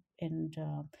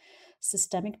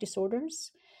systemic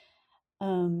disorders.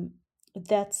 Um,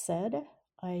 that said,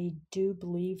 I do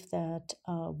believe that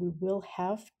we will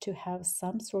have to have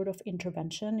some sort of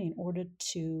intervention in order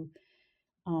to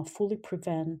fully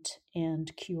prevent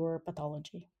and cure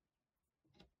pathology.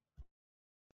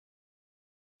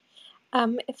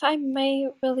 If I may,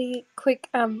 really quick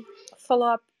follow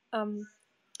up.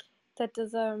 That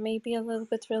is maybe a little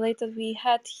bit related. We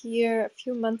had here a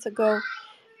few months ago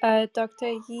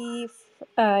Dr. Yi.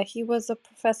 He was a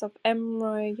professor of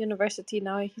Emory University.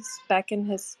 Now he's back in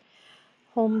his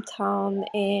hometown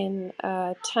in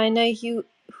China.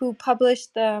 Who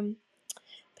published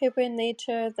paper in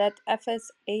Nature that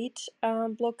FSH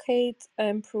blockade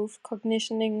improved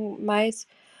cognition in mice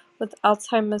with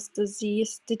Alzheimer's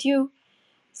disease. Did you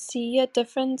see a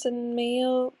difference in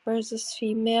male versus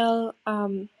female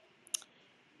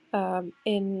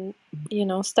in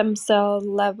stem cell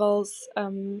levels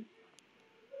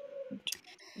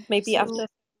maybe after So, a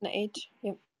certain age?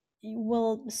 Yeah.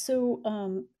 well, so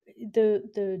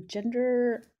the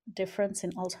gender difference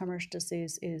in Alzheimer's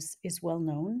disease is well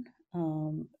known.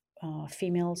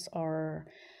 Females are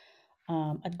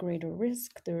at greater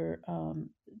risk.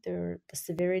 The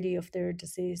severity of their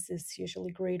disease is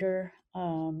usually greater,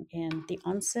 and the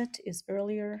onset is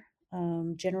earlier,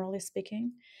 generally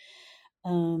speaking.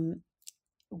 Um,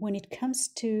 when it comes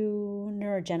to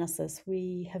neurogenesis,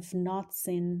 we have not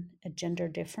seen a gender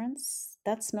difference.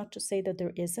 That's not to say that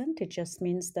there isn't. It just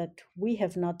means that we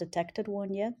have not detected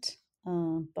one yet.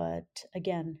 But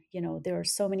again, there are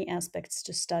so many aspects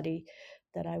to study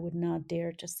that I would not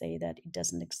dare to say that it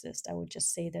doesn't exist. I would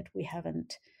just say that we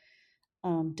haven't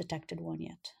detected one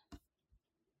yet.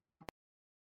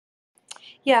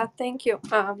 Yeah, thank you.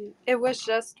 It was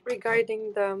just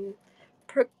regarding the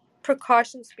pre-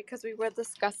 precautions because we were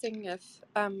discussing if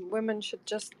women should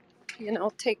just,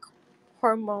 take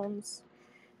hormones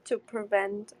to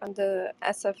prevent the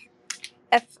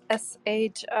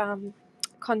FSH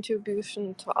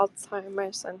contribution to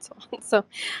Alzheimer's and so on. So,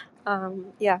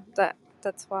 yeah,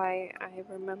 that's why I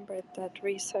remembered that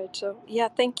research. So, yeah,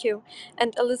 thank you.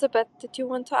 And Elizabeth, did you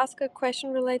want to ask a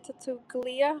question related to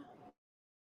glia?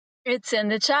 It's in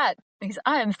the chat because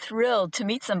I am thrilled to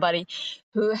meet somebody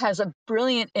who has a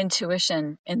brilliant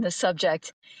intuition in the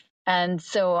subject. And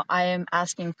so I am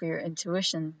asking for your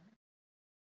intuition.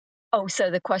 Oh,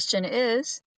 so the question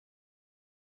is,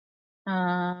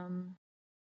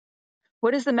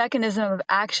 what is the mechanism of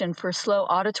action for slow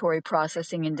auditory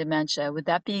processing in dementia? Would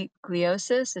that be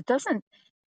gliosis? It doesn't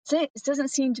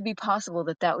seem to be possible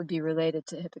that that would be related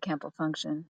to hippocampal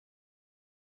function.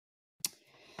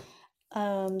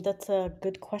 That's a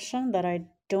good question that I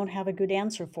don't have a good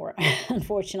answer for,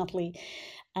 unfortunately.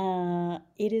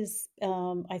 It is.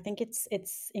 I think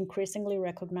it's increasingly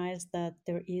recognized that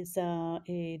there is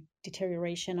a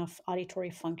deterioration of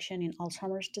auditory function in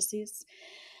Alzheimer's disease.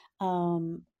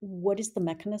 What is the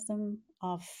mechanism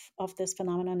of this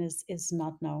phenomenon is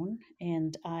not known,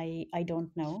 and I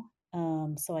don't know.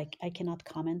 So I cannot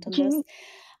comment on Can this. you,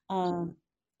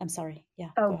 I'm sorry. Yeah,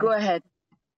 oh, go go ahead.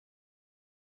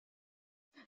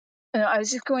 ahead. I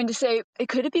was just going to say,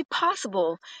 could it be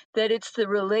possible that it's the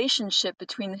relationship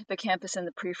between the hippocampus and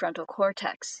the prefrontal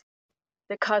cortex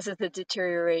that causes the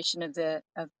deterioration of the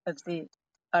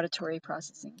auditory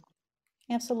processing?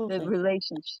 The Absolutely.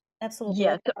 relationship. Absolutely.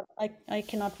 Yes. I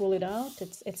cannot rule it out.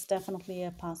 It's definitely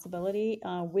a possibility.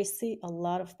 We see a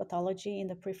lot of pathology in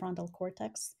the prefrontal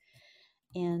cortex,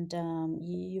 and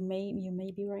you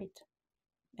may be right.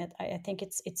 I think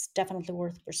it's definitely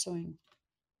worth pursuing.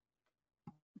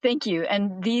 Thank you.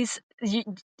 And did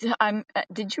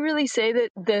you really say that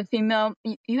the female,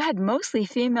 you had mostly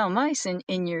female mice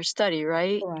in your study,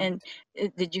 right? Correct. And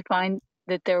did you find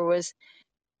that there was,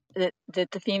 that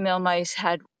the female mice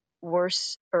had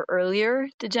worse or earlier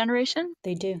degeneration?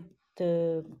 They do.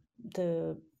 The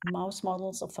mouse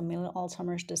models of familial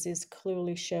Alzheimer's disease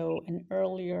clearly show an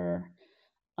earlier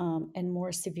and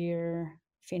more severe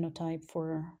phenotype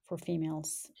for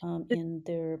females, and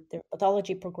their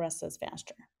pathology progresses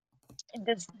faster.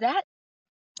 Does that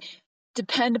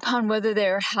depend upon whether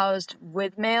they're housed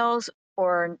with males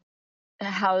or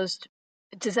housed,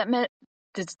 does that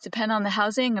does it depend on the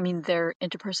housing? I mean, their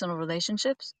interpersonal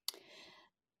relationships,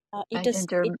 It does.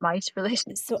 inter-mice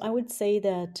relationships? So I would say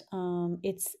that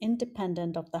it's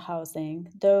independent of the housing,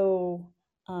 though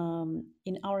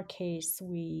in our case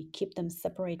we keep them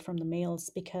separate from the males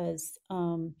because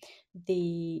when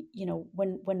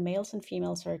males and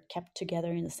females are kept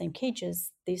together in the same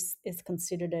cages, this is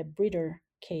considered a breeder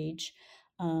cage,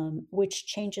 which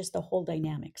changes the whole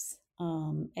dynamics.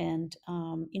 And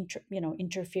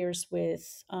interferes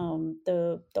with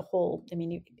the whole. I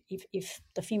mean, if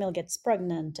the female gets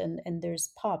pregnant and there's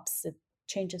pups, it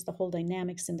changes the whole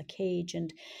dynamics in the cage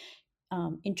and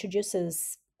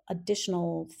introduces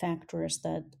additional factors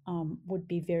that would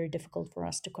be very difficult for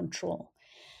us to control.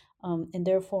 And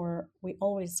therefore, we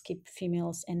always keep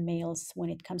females and males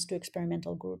when it comes to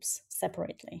experimental groups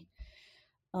separately.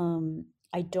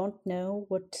 I don't know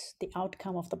what the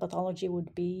outcome of the pathology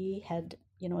would be had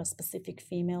a specific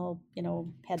female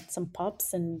had some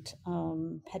pups and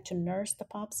had to nurse the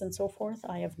pups and so forth.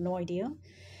 I have no idea.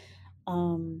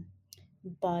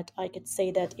 But I could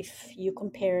say that if you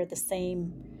compare the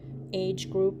same age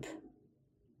group,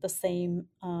 the same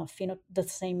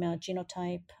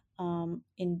genotype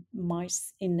in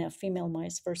mice, in female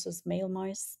mice versus male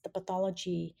mice, the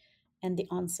pathology and the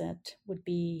onset would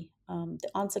be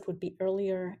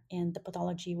earlier, and the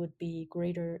pathology would be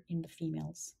greater in the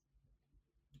females.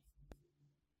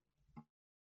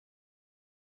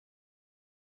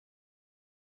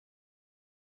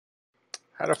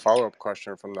 I had a follow-up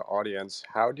question from the audience.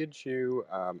 How did you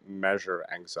measure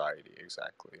anxiety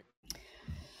exactly?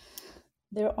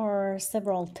 There are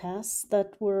several tests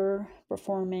that we're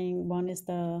performing. One is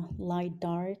the light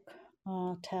dark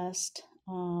test.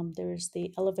 There's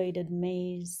the elevated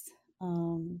maze.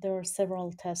 There are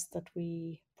several tests that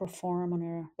we perform on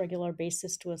a regular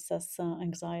basis to assess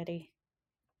anxiety.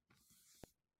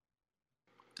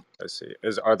 I see.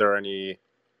 Are there any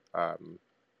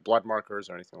blood markers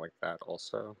or anything like that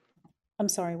also? I'm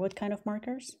sorry, what kind of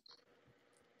markers?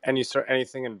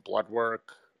 Anything in blood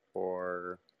work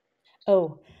or?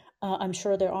 Oh, I'm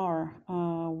sure there are.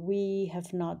 We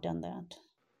have not done that.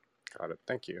 Got it.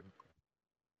 Thank you.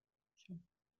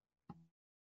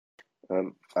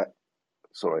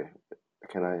 Sorry,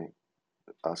 can I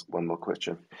ask one more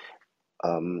question?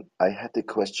 I had the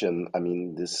question. I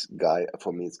mean, this guy,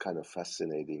 for me, it's kind of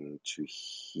fascinating to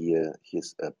hear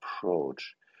his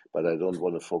approach, but I don't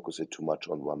want to focus it too much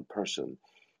on one person.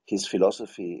 His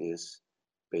philosophy is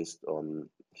based on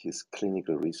his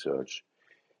clinical research,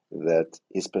 that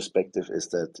his perspective is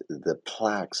that the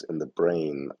plaques in the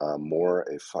brain are more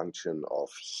a function of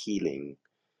healing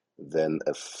than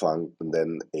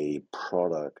a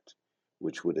product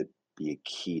which would be a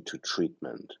key to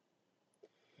treatment.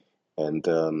 And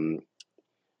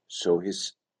so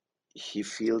he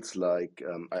feels like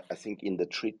I think in the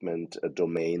treatment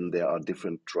domain there are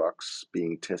different drugs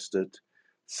being tested.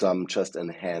 Some just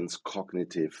enhance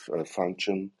cognitive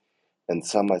function, and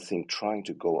some I think trying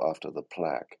to go after the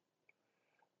plaque.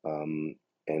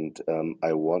 And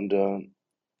I wonder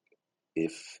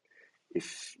if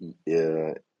if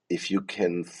if you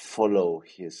can follow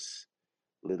his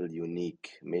little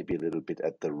unique, maybe a little bit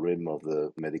at the rim of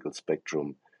the medical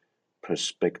spectrum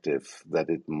perspective that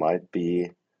it might be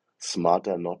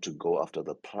smarter not to go after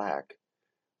the plaque,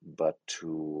 but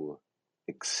to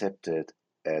accept it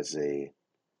as a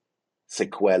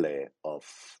sequelae of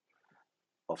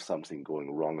something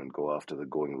going wrong and go after the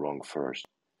going wrong first.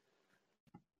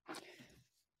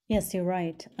 Yes, you're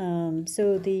right.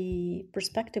 So the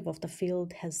perspective of the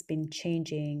field has been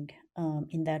changing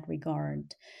in that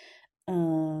regard.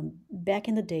 Back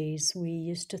in the days, we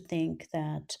used to think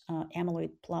that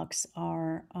amyloid plaques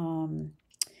are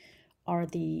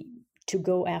the to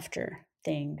go after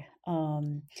thing.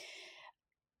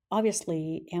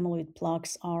 Obviously, amyloid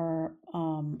plaques are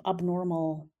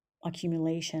abnormal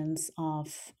accumulations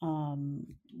of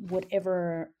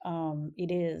whatever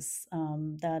it is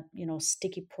that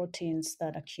sticky proteins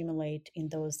that accumulate in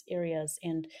those areas,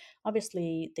 and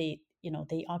obviously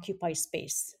they occupy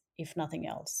space if nothing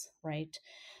else, right?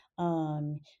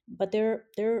 But they're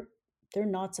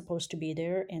not supposed to be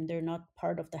there, and they're not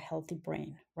part of the healthy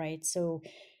brain, right? So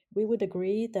we would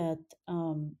agree that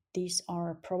these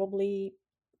are probably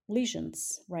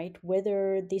lesions, right?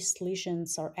 Whether these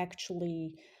lesions are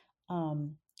actually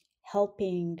um,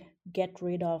 helping get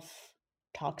rid of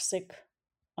toxic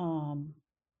um,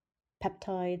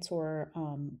 peptides or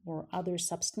other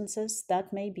substances,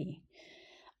 that may be.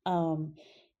 Um,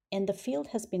 and the field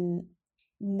has been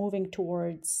moving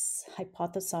towards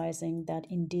hypothesizing that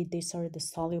indeed these are the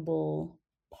soluble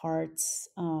parts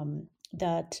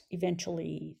that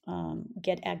eventually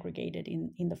get aggregated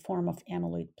in the form of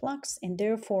amyloid plaques. And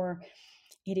therefore,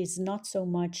 it is not so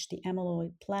much the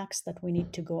amyloid plaques that we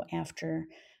need to go after,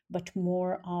 but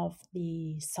more of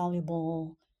the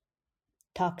soluble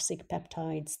toxic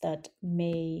peptides that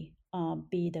may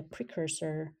be the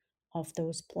precursor of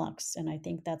those plaques. And I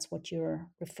think that's what you're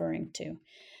referring to.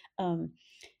 Um,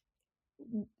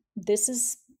 this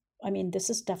is, this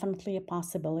is definitely a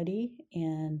possibility,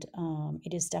 and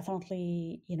it is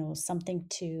definitely, something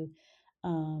to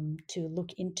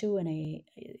look into. And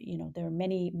there are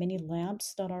many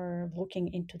labs that are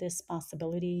looking into this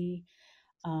possibility,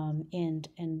 and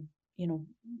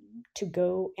to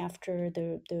go after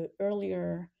the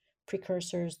earlier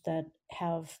precursors that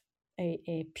have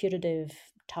a putative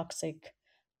toxic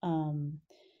um,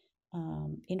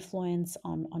 influence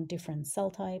on different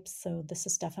cell types. So this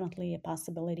is definitely a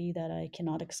possibility that I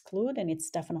cannot exclude, and it's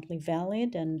definitely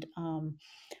valid. And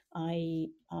I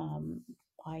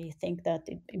I think that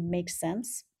it makes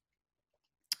sense.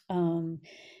 And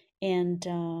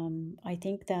I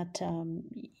think that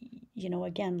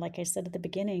again, like I said at the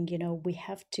beginning, we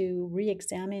have to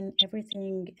re-examine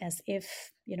everything as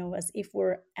if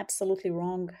we're absolutely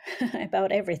wrong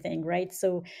about everything, right?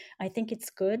 So I think it's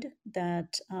good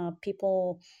that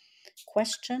people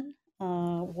question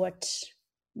what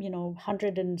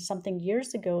 100 and something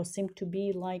years ago seemed to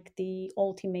be like the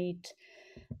ultimate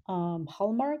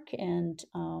hallmark, and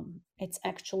it's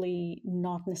actually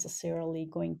not necessarily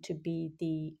going to be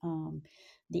the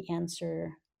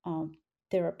answer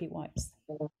therapy wise.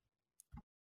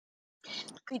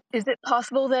 Is it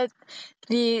possible that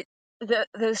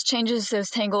those changes, those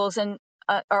tangles, and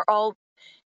are all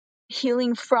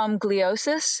healing from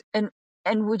gliosis? And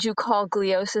would you call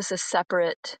gliosis a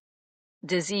separate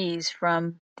disease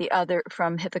from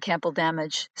from hippocampal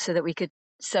damage, so that we could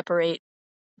separate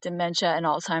dementia and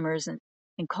Alzheimer's and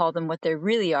call them what they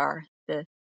really are, the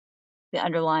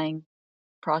underlying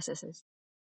processes?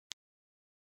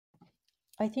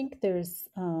 I think there's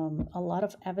a lot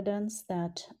of evidence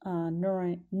that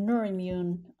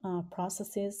neuroimmune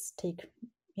processes take,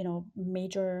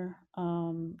 major,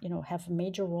 have a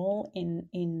major role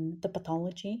in the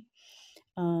pathology.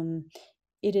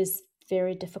 It is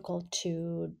very difficult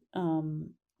to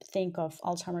think of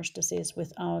Alzheimer's disease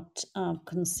without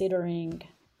considering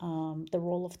the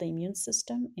role of the immune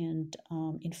system and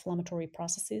inflammatory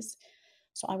processes.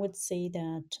 So I would say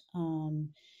that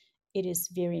it is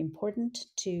very important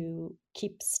to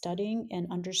keep studying and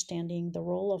understanding the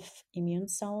role of immune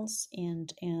cells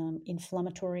and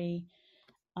inflammatory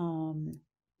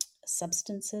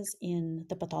substances in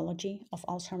the pathology of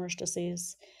Alzheimer's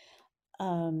disease.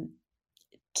 I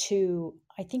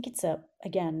think it's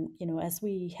again, as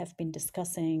we have been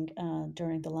discussing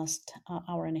during the last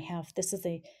hour and a half, this is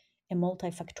a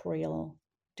multifactorial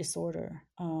disorder.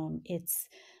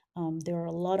 There are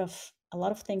a lot of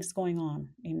things going on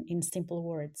in simple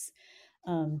words.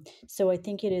 So I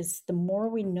think it is, the more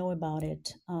we know about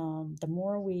it, the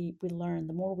more we learn,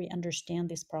 the more we understand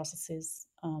these processes,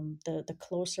 the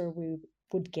closer we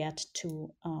would get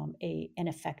to an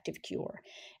effective cure.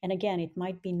 And again, it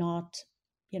might be not,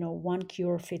 one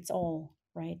cure fits all,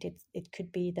 right? It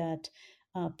could be that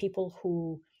people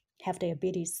who have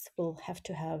diabetes will have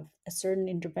to have a certain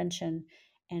intervention,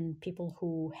 and people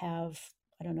who have,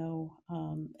 I don't know,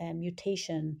 a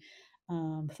mutation,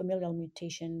 familial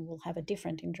mutation, will have a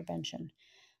different intervention.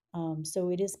 So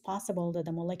it is possible that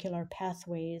the molecular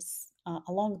pathways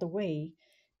along the way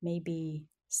may be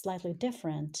slightly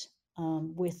different,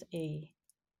 with the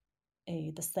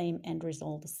same end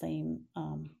result, the same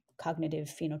cognitive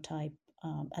phenotype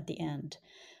at the end.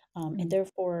 And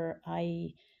therefore,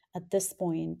 at this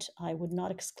point, I would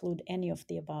not exclude any of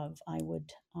the above. I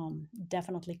would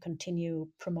definitely continue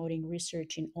promoting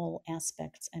research in all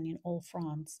aspects and in all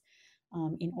fronts,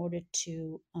 in order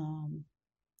to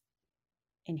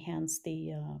enhance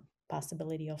the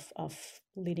possibility of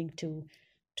leading to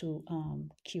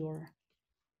cure.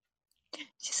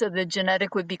 So the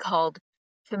genetic would be called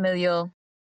familial.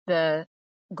 The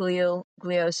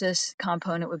gliosis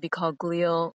component would be called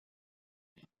glial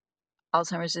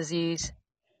Alzheimer's disease.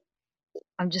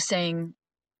 I'm just saying,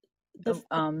 The,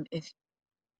 if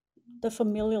the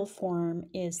familial form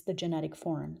is the genetic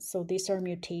form. So these are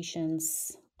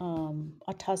mutations,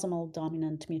 autosomal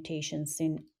dominant mutations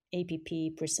in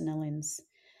APP presenilins.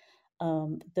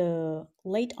 The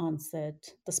late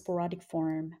onset, the sporadic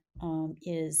form,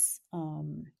 is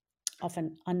of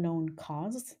an unknown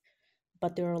cause,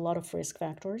 but there are a lot of risk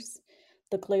factors.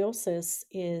 The gliosis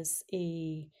is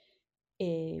a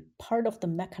part of the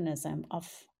mechanism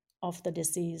of the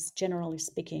disease, generally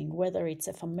speaking, whether it's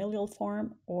a familial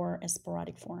form or a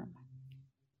sporadic form.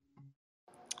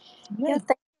 Yeah, good.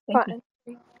 thank you Thank for you.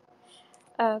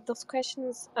 answering those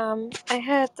questions. I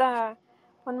had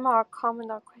one more comment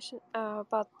or question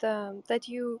about that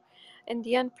you, in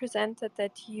the end, presented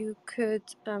that you could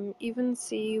even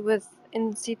see with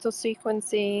in situ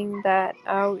sequencing that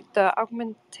the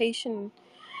augmentation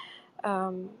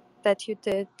that you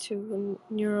did to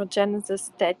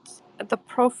neurogenesis, that the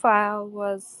profile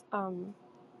was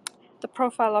the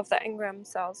profile of the engram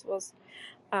cells was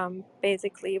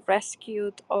basically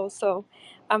rescued also.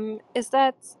 Is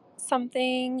that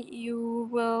something you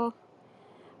will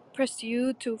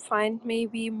pursue to find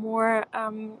maybe more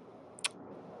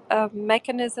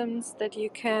mechanisms that you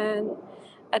can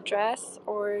address,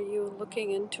 or are you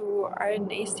looking into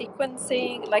RNA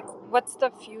sequencing? Like, what's the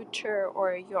future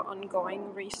or your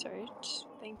ongoing research?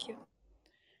 Thank you.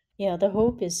 Yeah, the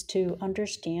hope is to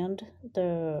understand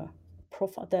the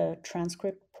profile, the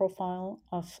transcript profile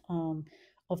of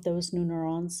those new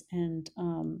neurons, and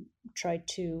try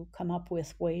to come up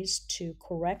with ways to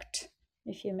correct,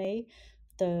 if you may,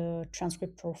 the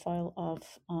transcript profile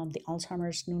of the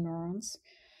Alzheimer's new neurons.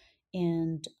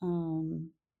 And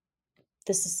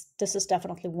this is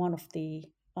definitely one of the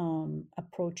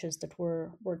approaches that we're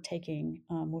taking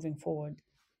moving forward.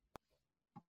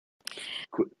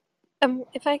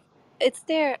 If I, is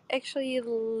there actually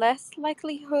less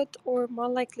likelihood or more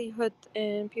likelihood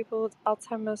in people with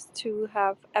Alzheimer's to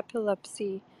have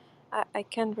epilepsy? I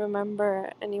can't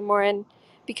remember anymore. And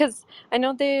because I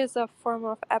know there is a form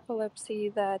of epilepsy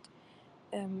that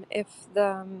if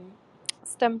the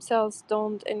stem cells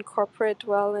don't incorporate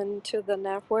well into the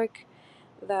network,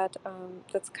 that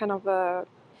that's kind of a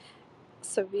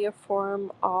severe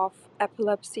form of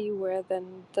epilepsy where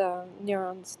then the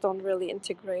neurons don't really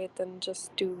integrate and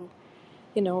just do,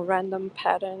 you know, random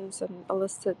patterns and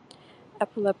elicit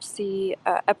epilepsy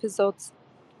episodes.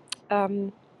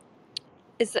 Um,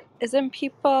 is in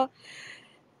people,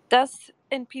 does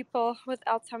in people with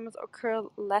Alzheimer's occur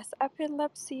less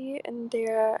epilepsy in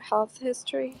their health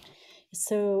history?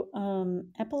 So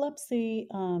epilepsy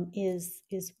is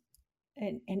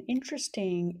an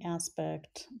interesting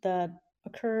aspect that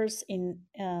occurs in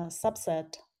a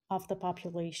subset of the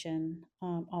population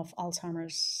of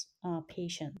Alzheimer's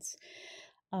patients.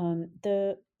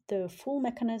 The full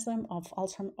mechanism of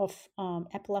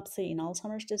epilepsy in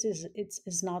Alzheimer's disease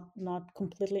is not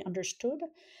completely understood.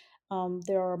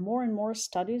 There are more and more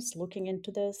studies looking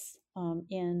into this,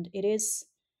 and it is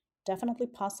definitely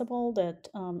possible that,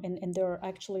 and there are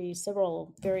actually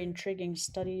several very intriguing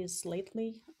studies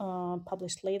lately,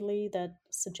 published lately, that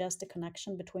suggest a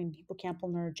connection between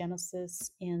hippocampal neurogenesis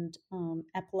and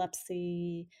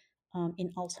epilepsy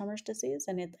in Alzheimer's disease.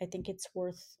 And I think it's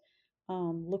worth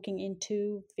looking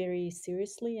into very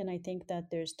seriously. And I think that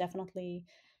there's definitely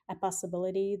a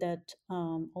possibility that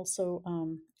also,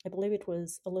 I believe it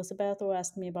was Elizabeth who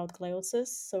asked me about gliosis.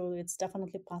 So it's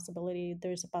definitely a possibility.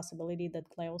 There's a possibility that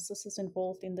gliosis is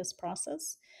involved in this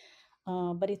process.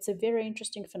 But it's a very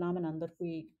interesting phenomenon that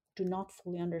we do not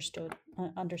fully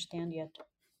understand yet.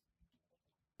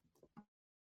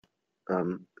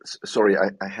 Sorry,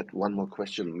 I had one more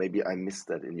question. Maybe I missed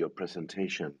that in your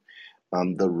presentation.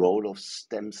 The role of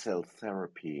stem cell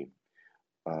therapy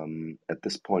at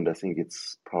this point, I think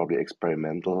it's probably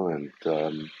experimental, and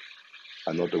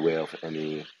I'm not aware of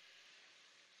any.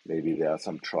 Maybe there are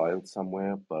some trials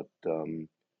somewhere, but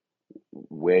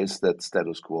where is that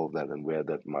status quo of that, and where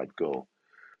that might go?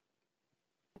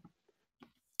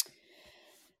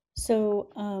 So,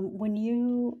 when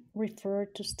you refer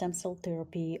to stem cell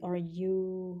therapy, are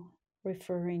you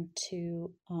referring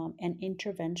to an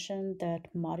intervention that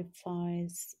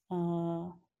modifies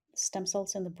stem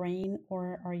cells in the brain,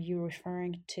 or are you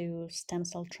referring to stem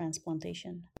cell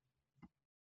transplantation?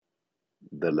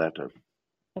 The latter.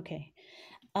 Okay.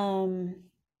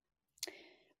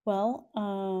 Well,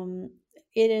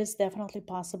 it is definitely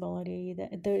possibility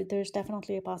that there's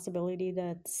definitely a possibility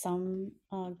that some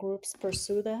groups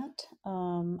pursue that.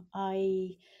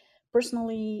 I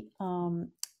personally,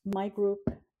 my group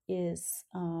is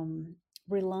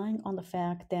relying on the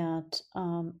fact that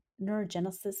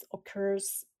neurogenesis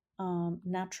occurs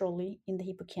naturally in the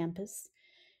hippocampus,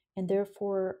 and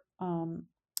therefore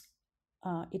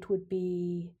it would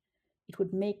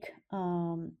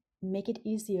make it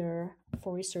easier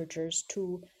for researchers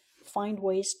to find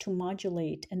ways to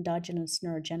modulate endogenous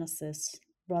neurogenesis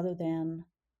rather than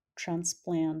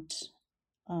transplant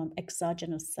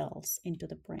exogenous cells into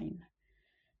the brain,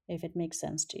 if it makes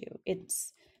sense to you.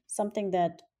 It's something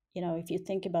that, if you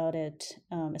think about it,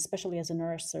 especially as a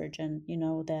neurosurgeon, you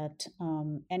know that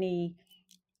any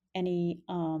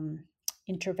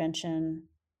intervention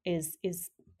is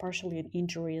partially an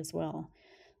injury as well.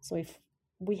 So if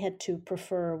we had to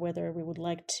prefer whether we would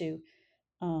like to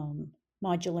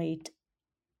modulate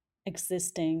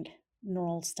existing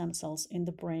neural stem cells in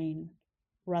the brain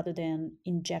rather than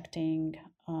injecting,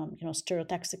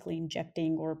 stereotaxically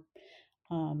injecting or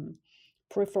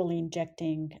peripherally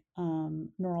injecting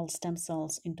neural stem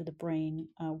cells into the brain,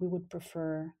 we would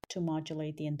prefer to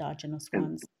modulate the endogenous And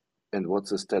ones. and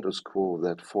what's the status quo of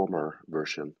that former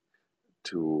version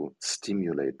to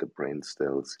stimulate the brain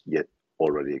cells yet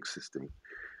already existing?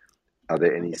 Are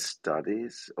there any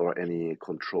studies or any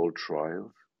controlled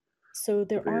trials So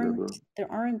available?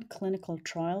 there aren't clinical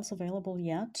trials available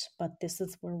yet, but this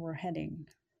is where we're heading.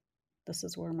 This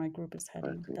is where my group is I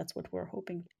heading. see. That's what we're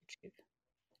hoping to achieve.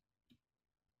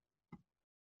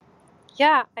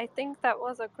 Yeah, I think that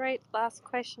was a great last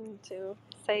question to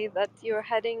say that you're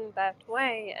heading that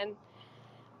way. And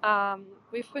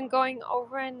we've been going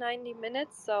over 90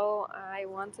 minutes, so I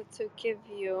wanted to give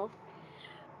you,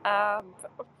 um,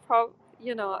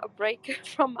 a break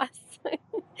from us.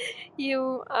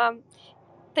 you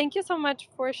Thank you so much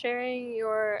for sharing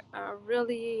your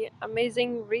really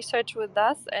amazing research with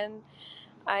us, and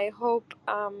I hope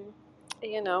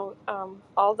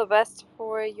all the best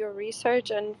for your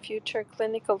research and future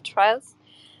clinical trials.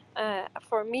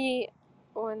 For me,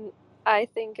 when I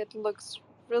think it looks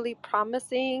really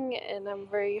promising, and I'm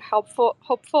very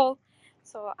hopeful.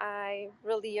 So I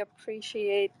really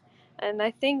appreciate, and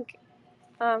I think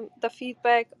the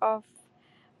feedback of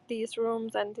these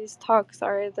rooms and these talks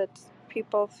are that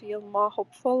people feel more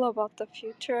hopeful about the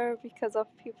future because of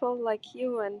people like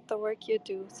you and the work you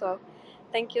do. So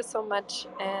thank you so much.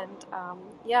 And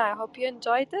yeah, I hope you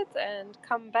enjoyed it and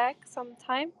come back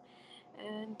sometime.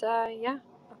 And yeah,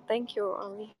 thank you,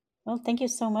 Oli. Well, thank you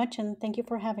so much, and thank you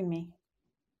for having me.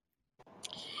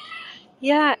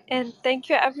 Yeah, and thank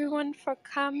you everyone for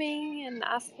coming and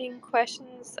asking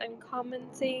questions and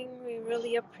commenting. We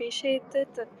really appreciate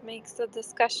it. That makes the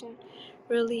discussion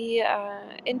really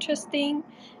interesting.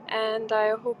 And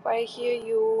I hope I hear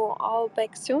you all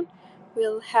back soon.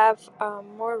 We'll have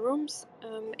more rooms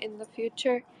in the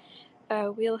future.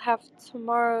 We'll have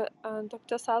tomorrow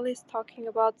Dr. Salis talking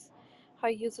about how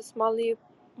he uses how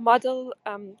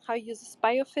he uses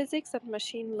biophysics and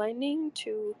machine learning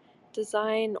to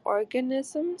design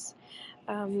organisms.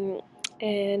 And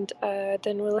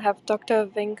then we'll have Dr.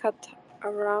 Venkat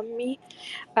Arami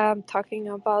talking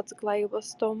about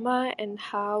glioblastoma and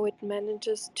how it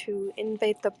manages to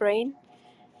invade the brain.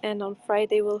 And on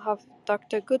Friday, we'll have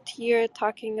Dr. Goodyear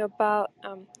talking about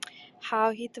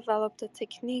how he developed a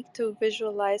technique to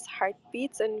visualize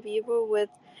heartbeats in vivo with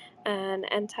an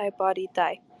antibody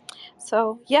dye.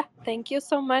 So yeah, thank you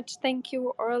so much. Thank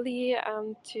you, Orly,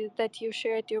 that you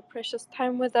shared your precious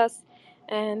time with us,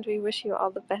 and we wish you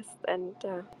all the best. And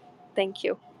thank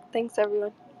you. Thanks,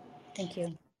 everyone. Thank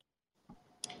you.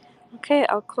 Okay,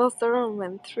 I'll close the room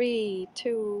in 3,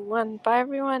 2, 1. Bye,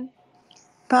 everyone.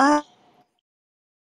 Bye.